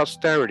their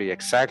posterity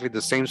exactly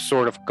the same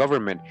sort of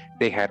government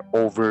they had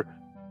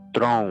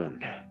overthrown.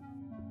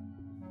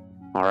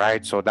 All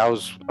right, so that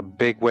was a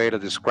big way to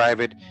describe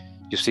it.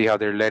 You see how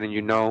they're letting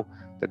you know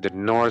that the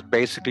North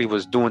basically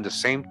was doing the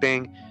same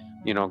thing,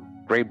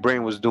 Great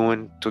Britain was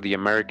doing to the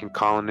American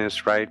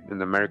colonists, right, in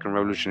the American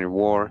Revolutionary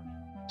War.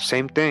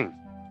 Same thing.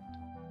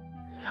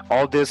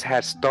 All this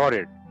had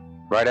started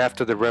right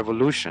after the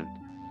Revolution,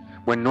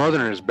 when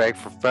Northerners begged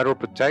for federal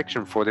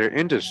protection for their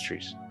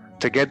industries,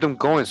 to get them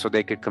going so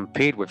they could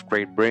compete with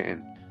Great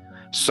Britain.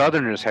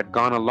 Southerners had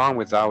gone along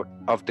without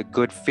of the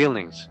good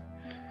feelings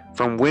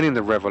from winning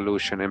the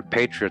Revolution and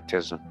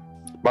patriotism.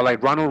 But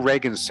like Ronald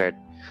Reagan said,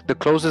 the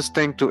closest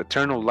thing to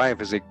eternal life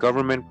is a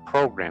government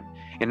program,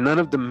 and none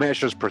of the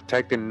measures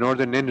protecting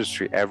Northern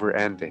industry ever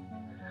ended.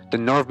 The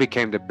North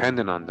became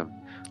dependent on them,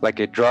 like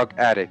a drug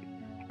addict,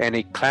 and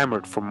it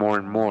clamored for more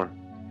and more.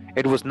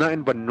 It was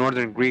nothing but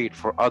Northern greed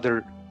for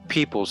other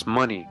people's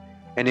money,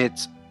 and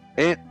it's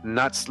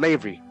not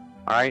slavery,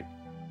 all right?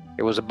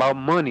 It was about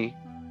money.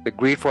 The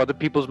greed for other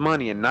people's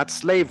money and not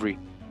slavery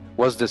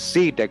was the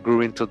seed that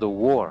grew into the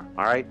war,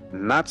 all right?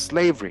 Not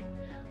slavery.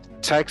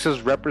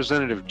 Texas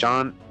Representative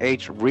John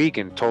H.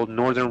 Reagan told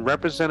Northern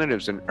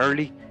representatives in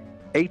early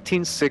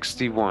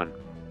 1861,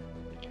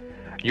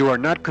 "You are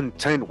not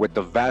content with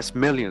the vast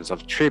millions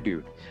of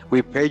tribute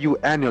we pay you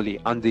annually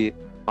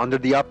under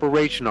the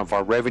operation of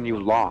our revenue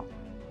law,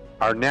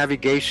 our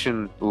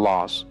navigation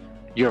laws,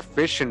 your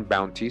fishing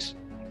bounties,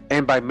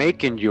 and by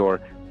making your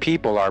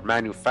people our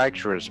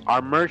manufacturers,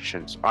 our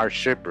merchants, our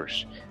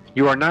shippers.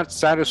 You are not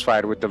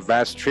satisfied with the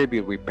vast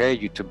tribute we pay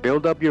you to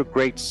build up your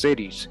great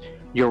cities,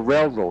 your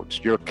railroads,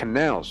 your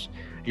canals.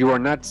 You are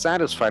not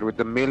satisfied with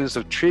the millions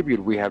of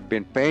tribute we have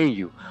been paying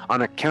you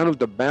on account of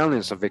the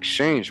balance of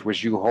exchange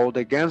which you hold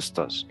against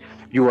us.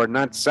 You are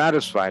not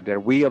satisfied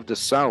that we of the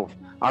South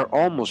are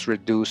almost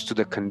reduced to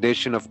the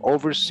condition of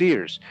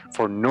overseers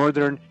for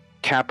Northern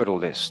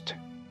capitalists.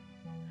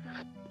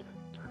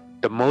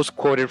 The most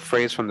quoted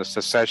phrase from the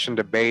secession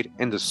debate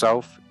in the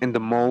South in the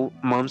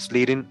months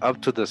leading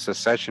up to the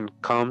secession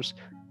comes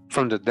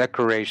from the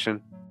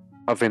Declaration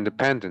of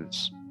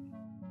Independence.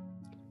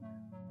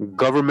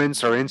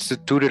 Governments are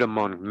instituted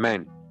among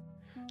men,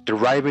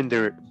 deriving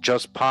their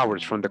just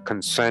powers from the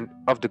consent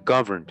of the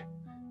governed,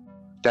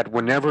 that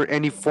whenever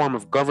any form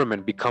of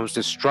government becomes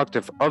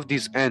destructive of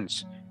these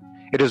ends,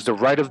 it is the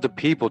right of the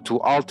people to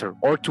alter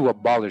or to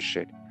abolish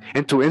it,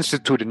 and to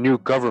institute a new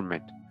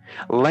government,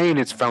 laying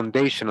its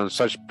foundation on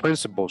such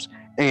principles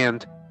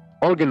and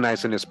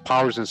organizing its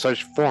powers in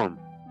such form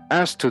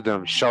as to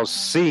them shall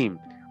seem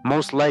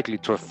most likely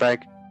to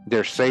affect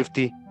their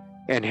safety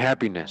and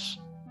happiness.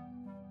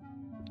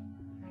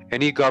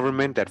 Any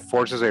government that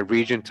forces a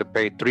region to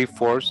pay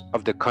 3/4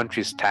 of the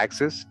country's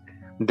taxes,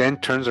 then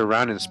turns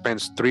around and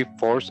spends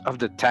 3/4 of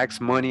the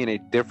tax money in a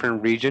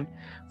different region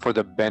for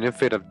the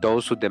benefit of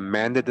those who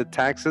demanded the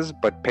taxes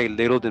but pay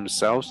little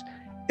themselves,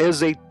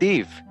 is a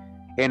thief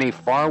and a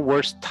far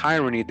worse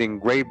tyranny than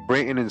Great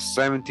Britain in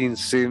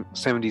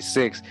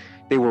 1776.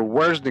 They were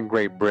worse than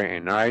Great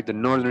Britain, all right? The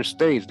northern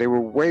states, they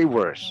were way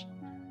worse.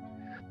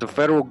 The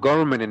federal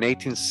government in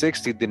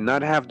 1860 did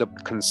not have the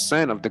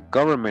consent of the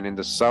government in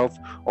the South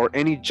or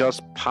any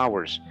just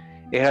powers.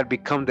 It had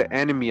become the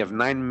enemy of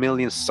 9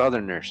 million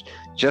Southerners,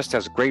 just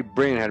as Great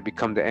Britain had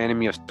become the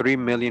enemy of 3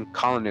 million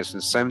colonists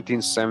in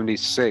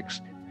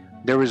 1776.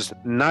 There is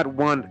not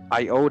one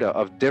iota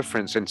of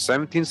difference in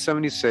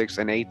 1776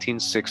 and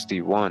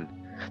 1861.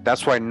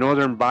 That's why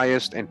northern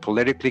biased and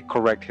politically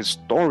correct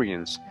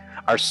historians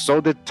are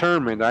so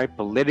determined, right?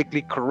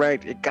 Politically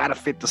correct. It gotta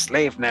fit the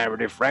slave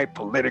narrative, right?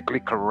 Politically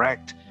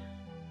correct.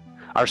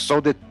 Are so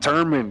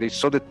determined,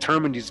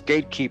 these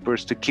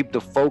gatekeepers, to keep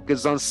the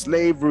focus on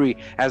slavery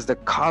as the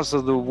cause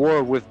of the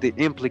war, with the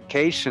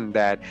implication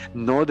that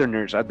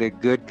Northerners are the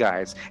good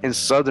guys and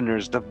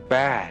Southerners the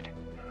bad.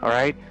 All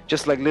right?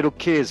 Just like little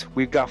kids,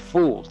 we got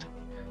fooled.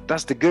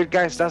 That's the good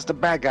guys, that's the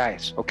bad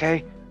guys,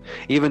 okay?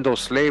 Even though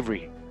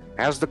slavery,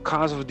 as the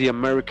cause of the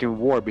American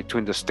war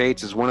between the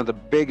states, is one of the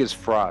biggest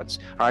frauds.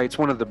 All right, it's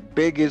one of the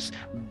biggest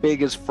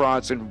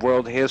frauds in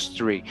world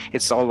history.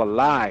 It's all a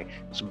lie.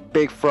 It's a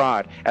big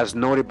fraud, as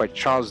noted by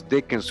Charles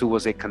Dickens, who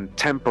was a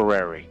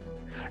contemporary.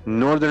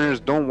 Northerners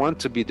don't want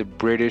to be the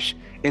British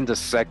in the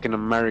Second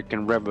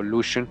American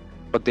Revolution,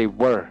 but they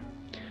were.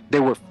 They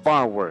were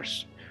far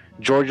worse.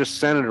 Georgia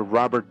Senator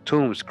Robert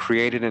Toombs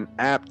created an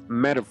apt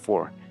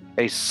metaphor,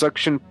 a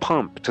suction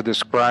pump, to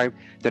describe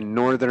the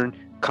Northern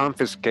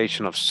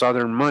confiscation of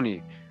Southern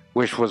money,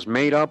 which was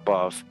made up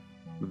of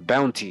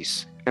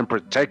bounties and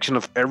protection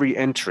of every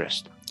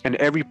interest and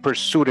every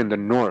pursuit in the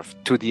North,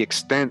 to the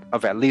extent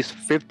of at least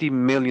 50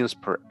 millions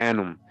per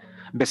annum,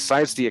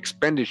 besides the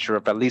expenditure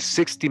of at least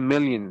 60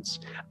 millions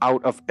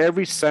out of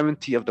every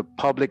 70 of the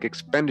public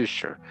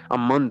expenditure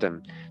among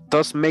them,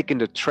 thus making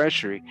the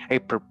treasury a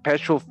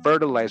perpetual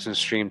fertilizing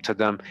stream to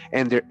them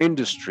and their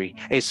industry,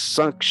 a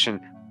suction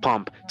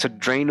pump to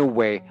drain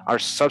away our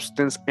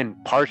substance and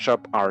parch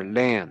up our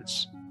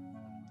lands.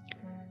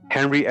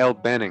 Henry L.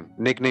 Benning,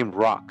 nicknamed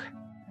Rock,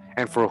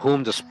 and for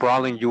whom the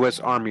sprawling U.S.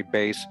 Army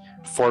base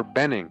Fort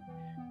Benning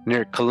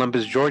near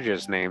Columbus, Georgia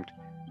is named,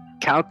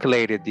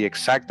 calculated the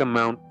exact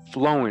amount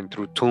flowing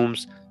through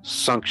Toombs'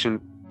 suction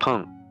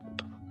pump.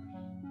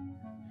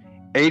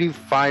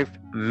 85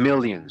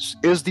 millions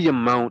is the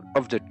amount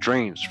of the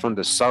drains from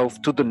the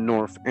South to the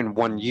North in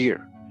 1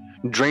 year.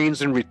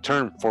 Drains in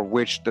return for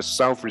which the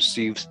South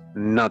receives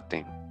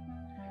nothing.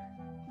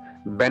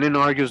 Benning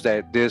argues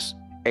that this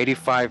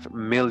 $85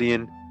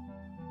 million,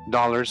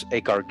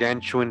 a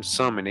gargantuan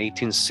sum in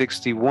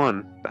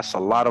 1861, that's a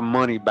lot of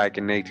money back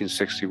in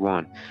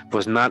 1861,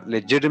 was not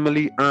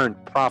legitimately earned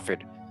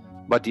profit,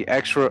 but the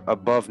extra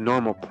above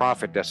normal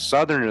profit that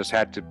Southerners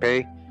had to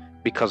pay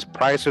because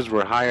prices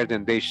were higher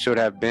than they should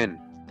have been.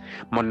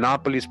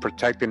 Monopolies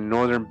protected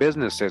Northern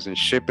businesses and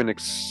shipping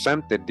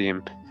exempted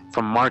them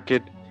from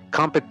market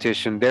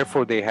competition.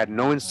 Therefore, they had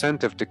no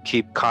incentive to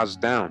keep costs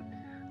down.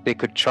 They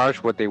could charge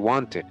what they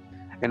wanted,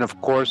 and of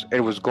course,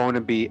 it was going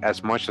to be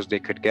as much as they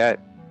could get.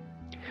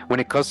 When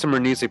a customer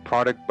needs a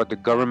product but the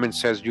government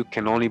says you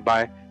can only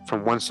buy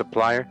from one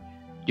supplier,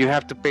 you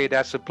have to pay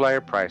that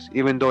supplier price,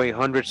 even though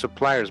 100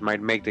 suppliers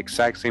might make the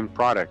exact same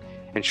product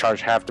and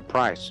charge half the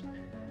price.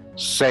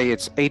 Say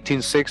it's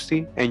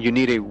 1860 and you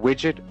need a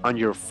widget on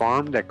your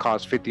farm that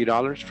costs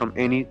 $50 from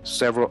any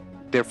several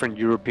different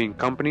European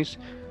companies.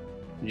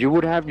 You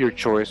would have your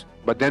choice,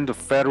 but then the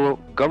federal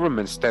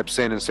government steps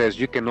in and says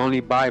you can only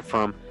buy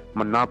from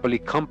Monopoly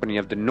Company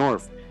of the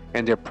North,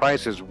 and their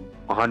price is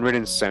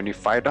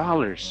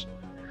 $175.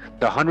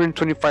 The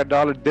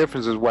 $125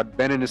 difference is what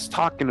Bennett is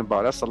talking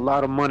about. That's a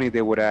lot of money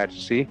they would add,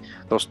 see?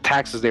 Those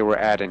taxes they were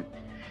adding.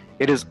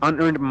 It is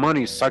unearned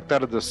money sucked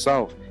out of the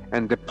South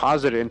and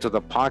deposited into the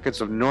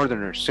pockets of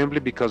Northerners simply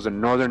because the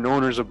Northern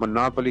owners of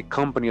Monopoly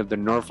Company of the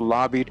North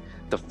lobbied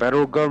the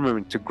federal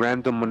government to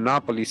grant them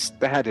monopoly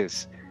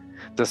status.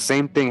 The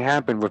same thing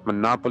happened with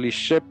monopoly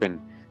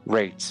shipping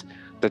rates.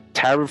 The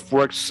tariff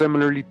worked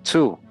similarly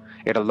too.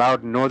 It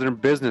allowed Northern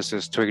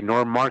businesses to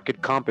ignore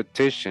market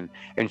competition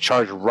and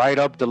charge right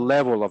up the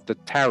level of the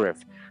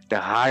tariff. The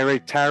higher a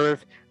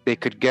tariff they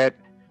could get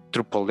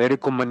through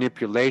political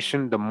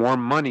manipulation, the more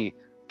money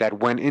that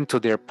went into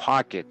their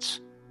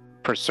pockets.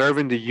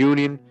 Preserving the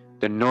Union,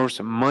 the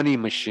North's money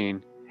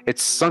machine,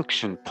 its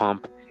suction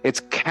pump,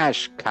 its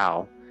cash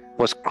cow,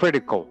 was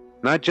critical,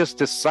 not just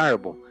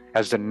desirable,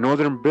 as the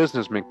Northern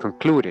businessmen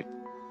concluded.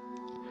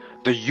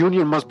 The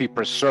Union must be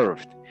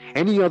preserved.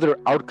 Any other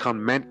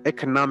outcome meant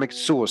economic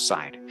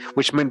suicide,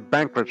 which meant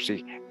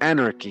bankruptcy,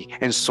 anarchy,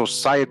 and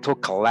societal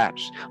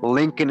collapse.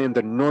 Lincoln and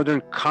the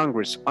Northern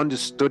Congress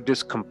understood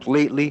this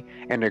completely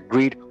and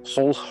agreed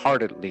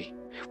wholeheartedly,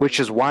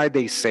 which is why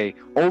they say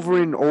over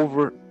and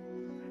over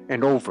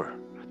and over,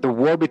 the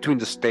war between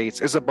the states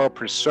is about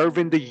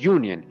preserving the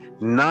Union,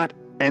 not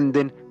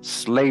ending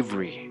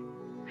slavery.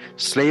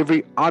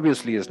 Slavery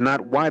obviously is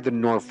not why the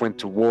North went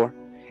to war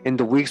in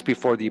the weeks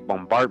before the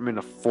bombardment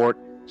of Fort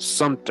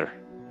Sumter.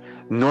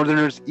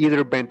 Northerners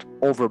either bent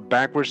over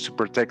backwards to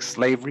protect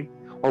slavery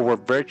or were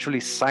virtually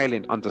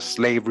silent on the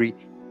slavery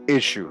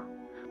issue,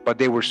 but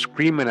they were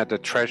screaming at the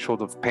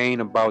threshold of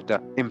pain about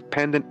the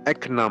impending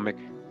economic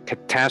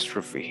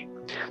catastrophe.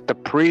 The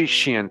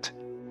prescient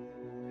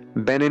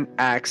Bennett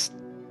asked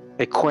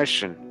a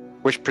question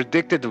which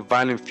predicted the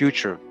violent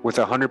future with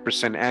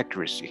 100%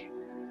 accuracy.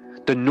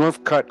 The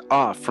North cut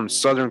off from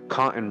Southern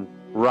cotton,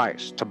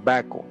 rice,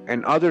 tobacco,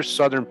 and other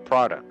Southern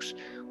products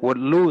would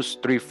lose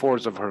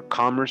 3/4 of her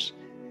commerce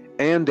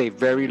and a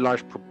very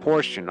large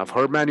proportion of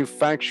her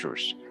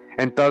manufacturers,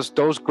 and thus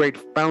those great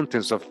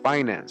fountains of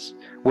finance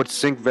would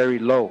sink very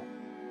low.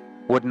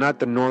 Would not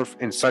the North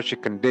in such a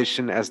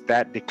condition as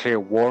that declare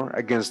war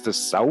against the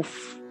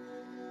South?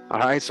 All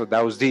right, so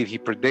that was deep. He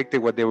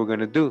predicted what they were going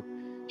to do.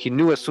 He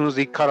knew as soon as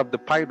they cut up the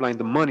pipeline,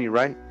 the money,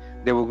 right?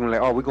 They were going to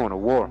oh, we're going to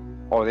war.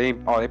 Oh, they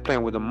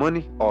playing with the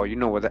money? Oh, you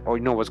know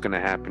what's going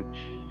to happen.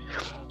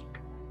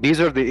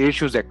 These are the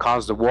issues that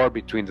caused the war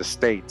between the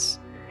states.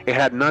 It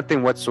had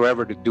nothing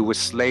whatsoever to do with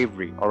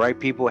slavery. All right,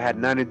 people, it had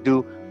nothing to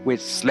do with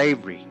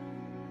slavery.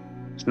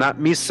 It's not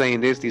me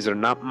saying this. These are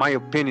not my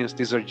opinions.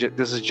 This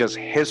is just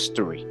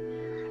history,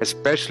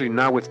 especially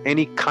not with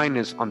any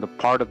kindness on the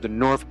part of the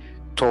North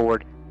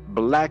toward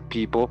black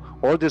people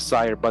or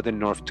desire by the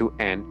North to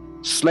end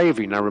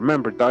slavery. Now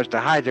remember, dodge the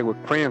hijack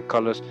with crayon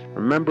colors.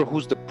 Remember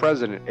who's the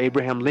president.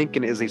 Abraham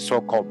Lincoln is a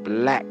so-called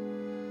black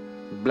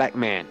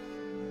man,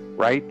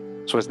 right?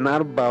 So it's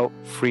not about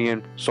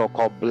freeing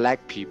so-called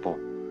black people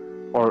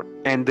or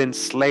ending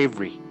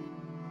slavery.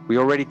 We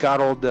already got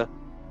all the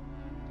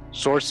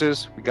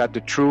sources. We got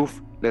the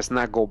truth. Let's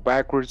not go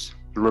backwards.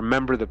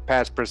 Remember the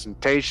past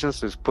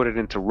presentations. Let's put it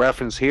into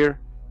reference here.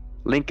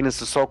 Lincoln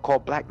is a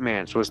so-called black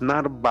man. So it's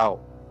not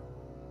about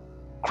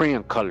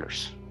crayon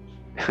colors.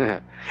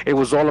 It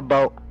was all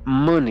about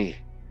money,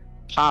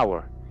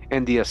 power,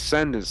 and the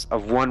ascendance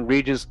of one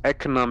region's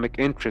economic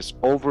interests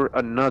over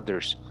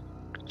another's.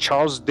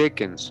 Charles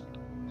Dickens,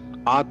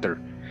 author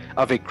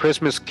of A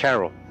Christmas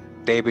Carol,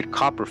 David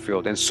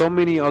Copperfield, and so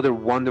many other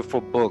wonderful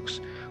books,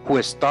 who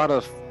is thought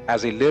of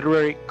as a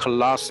literary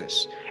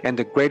colossus and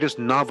the greatest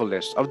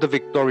novelist of the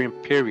Victorian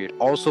period,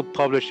 also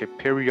published a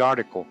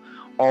periodical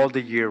all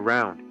the year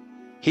round.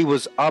 He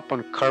was up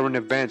on current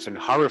events and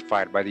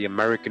horrified by the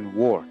American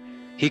War.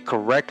 He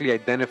correctly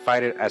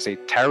identified it as a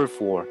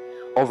tariff war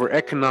over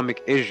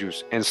economic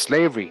issues, and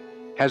slavery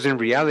has in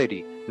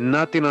reality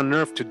nothing on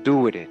earth to do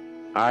with it.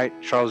 All right,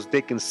 Charles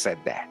Dickens said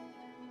that.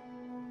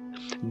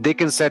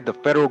 Dickens said the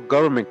federal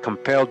government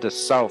compelled the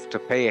South to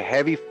pay a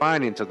heavy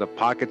fine into the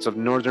pockets of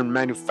Northern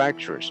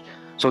manufacturers,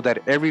 so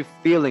that every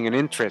feeling and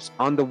interest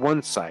on the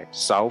one side,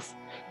 South,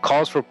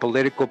 calls for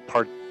political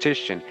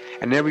partition,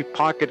 and every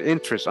pocket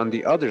interest on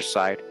the other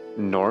side,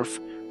 North,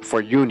 for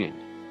union.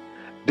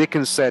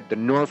 Dickens said the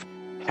North,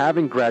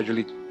 having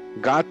gradually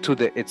got to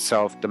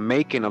itself the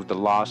making of the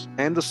laws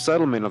and the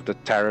settlement of the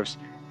tariffs,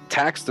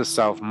 taxed the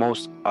South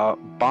most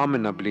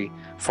abominably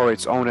for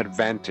its own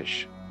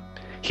advantage.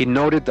 He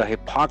noted the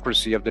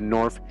hypocrisy of the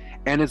North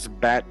and its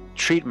bad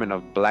treatment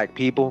of black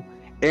people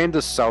and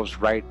the South's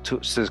right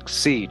to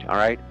succeed, all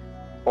right,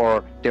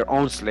 or their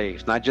own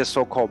slaves, not just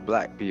so-called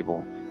black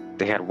people.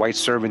 They had white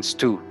servants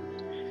too.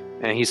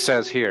 And he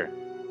says here,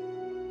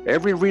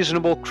 every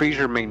reasonable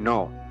creature may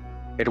know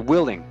it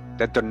willing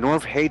that the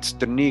North hates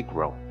the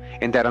Negro,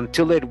 and that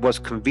until it was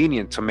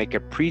convenient to make a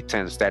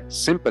pretense that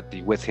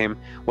sympathy with him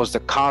was the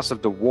cause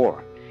of the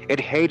war, it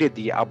hated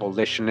the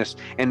abolitionists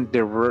and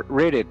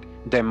derided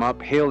them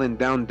up hill and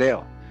down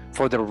dale.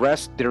 For the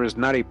rest, there is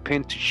not a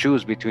pin to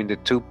choose between the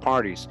two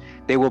parties.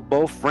 They will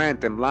both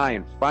rant and lie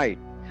and fight.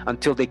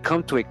 until they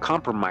come to a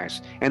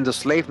compromise, and the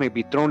slave may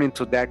be thrown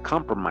into that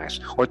compromise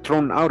or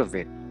thrown out of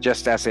it,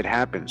 just as it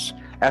happens.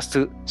 As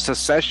to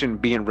secession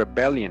being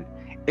rebellion,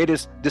 it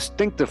is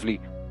distinctively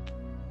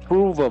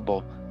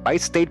provable by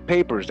state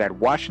papers that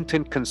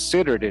Washington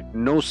considered it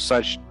no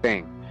such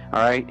thing.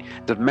 All right,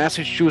 the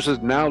Massachusetts,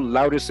 now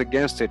loudest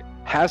against it,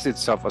 has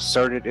itself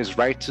asserted its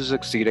right to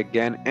succeed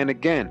again and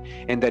again,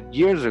 and that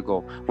years ago,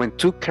 when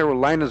two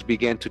Carolinas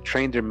began to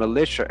train their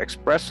militia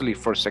expressly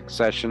for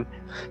secession,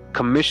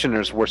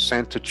 commissioners were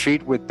sent to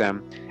treat with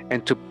them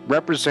and to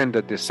represent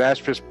the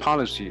disastrous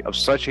policy of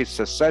such a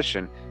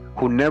secession,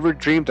 who never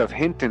dreamed of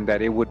hinting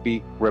that it would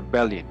be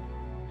rebellion.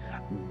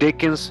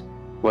 Dickens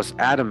was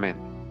adamant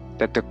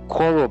that the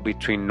quarrel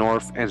between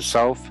North and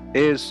South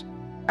is,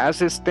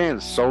 as it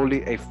stands,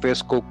 solely a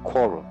fiscal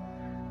quarrel,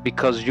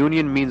 because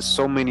Union means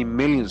so many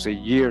millions a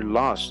year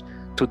lost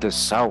to the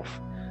South.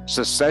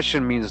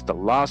 Secession means the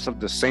loss of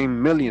the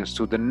same millions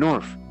to the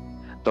North.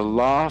 The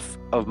love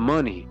of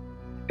money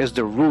is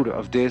the root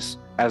of this,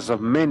 as of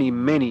many,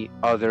 many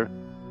other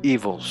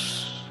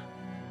evils.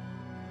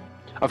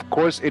 Of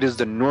course, it is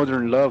the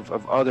Northern love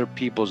of other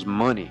people's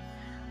money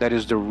that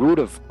is the root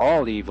of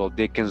all evil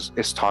Dickens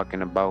is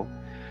talking about.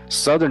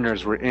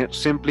 Southerners were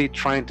simply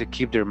trying to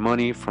keep their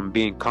money from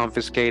being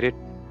confiscated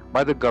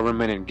by the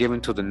government and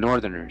given to the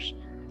Northerners,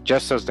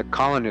 just as the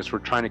colonists were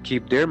trying to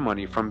keep their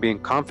money from being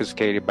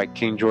confiscated by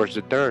King George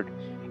III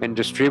and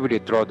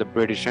distributed throughout the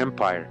British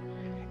Empire.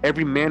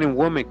 Every man and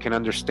woman can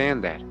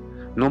understand that.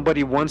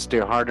 Nobody wants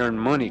their hard-earned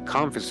money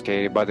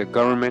confiscated by the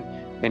government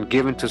and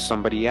given to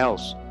somebody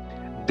else.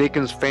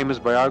 Dickens' famous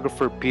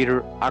biographer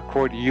Peter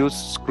Ackroyd used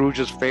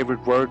Scrooge's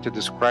favorite word to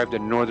describe the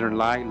Northern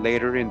lie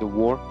later in the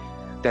war,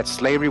 that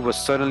slavery was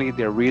suddenly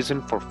their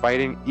reason for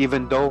fighting,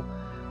 even though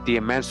the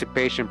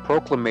Emancipation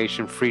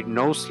Proclamation freed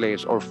no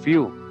slaves, or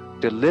few,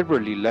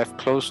 deliberately left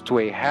close to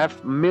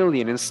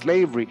 500,000 in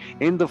slavery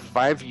in the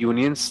 5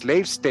 Union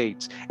slave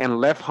states, and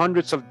left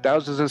hundreds of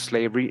thousands in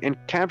slavery and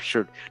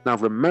captured. Now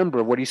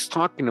remember what he's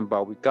talking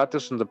about. We got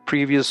this in the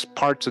previous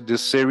parts of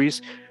this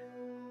series.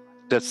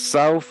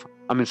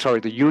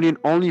 The Union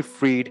only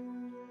freed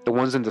the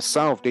ones in the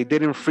South. They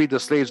didn't free the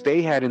slaves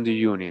they had in the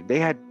Union. They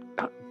had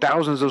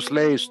thousands of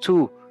slaves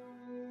too,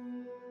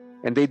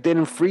 and they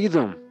didn't free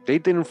them. They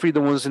didn't free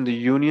the ones in the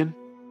Union.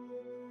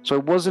 So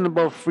it wasn't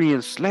about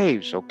freeing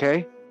slaves,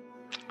 okay?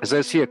 It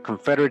says here,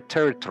 Confederate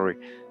territory.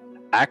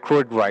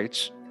 Ackroyd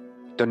writes,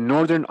 the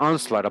Northern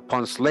onslaught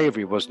upon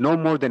slavery was no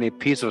more than a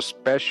piece of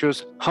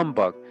specious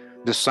humbug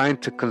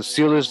designed to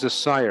conceal his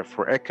desire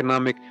for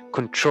economic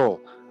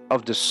control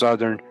of the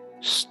Southern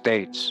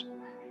states.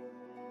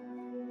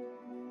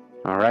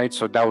 All right,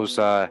 so that was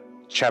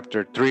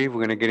chapter 3. We're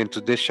going to get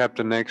into this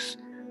chapter next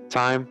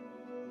time.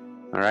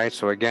 All right,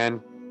 so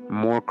again,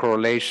 more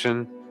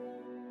correlation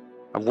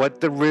of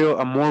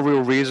a more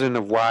real reason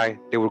of why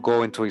they would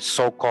go into a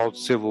so-called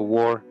civil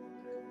war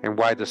and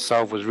why the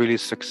South was really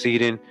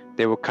succeeding.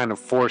 They were kind of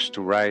forced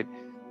to, right?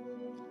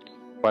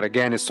 But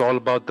again, it's all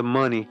about the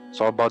money.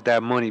 It's all about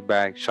that money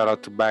bag. Shout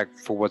out to Bag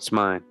for what's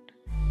mine.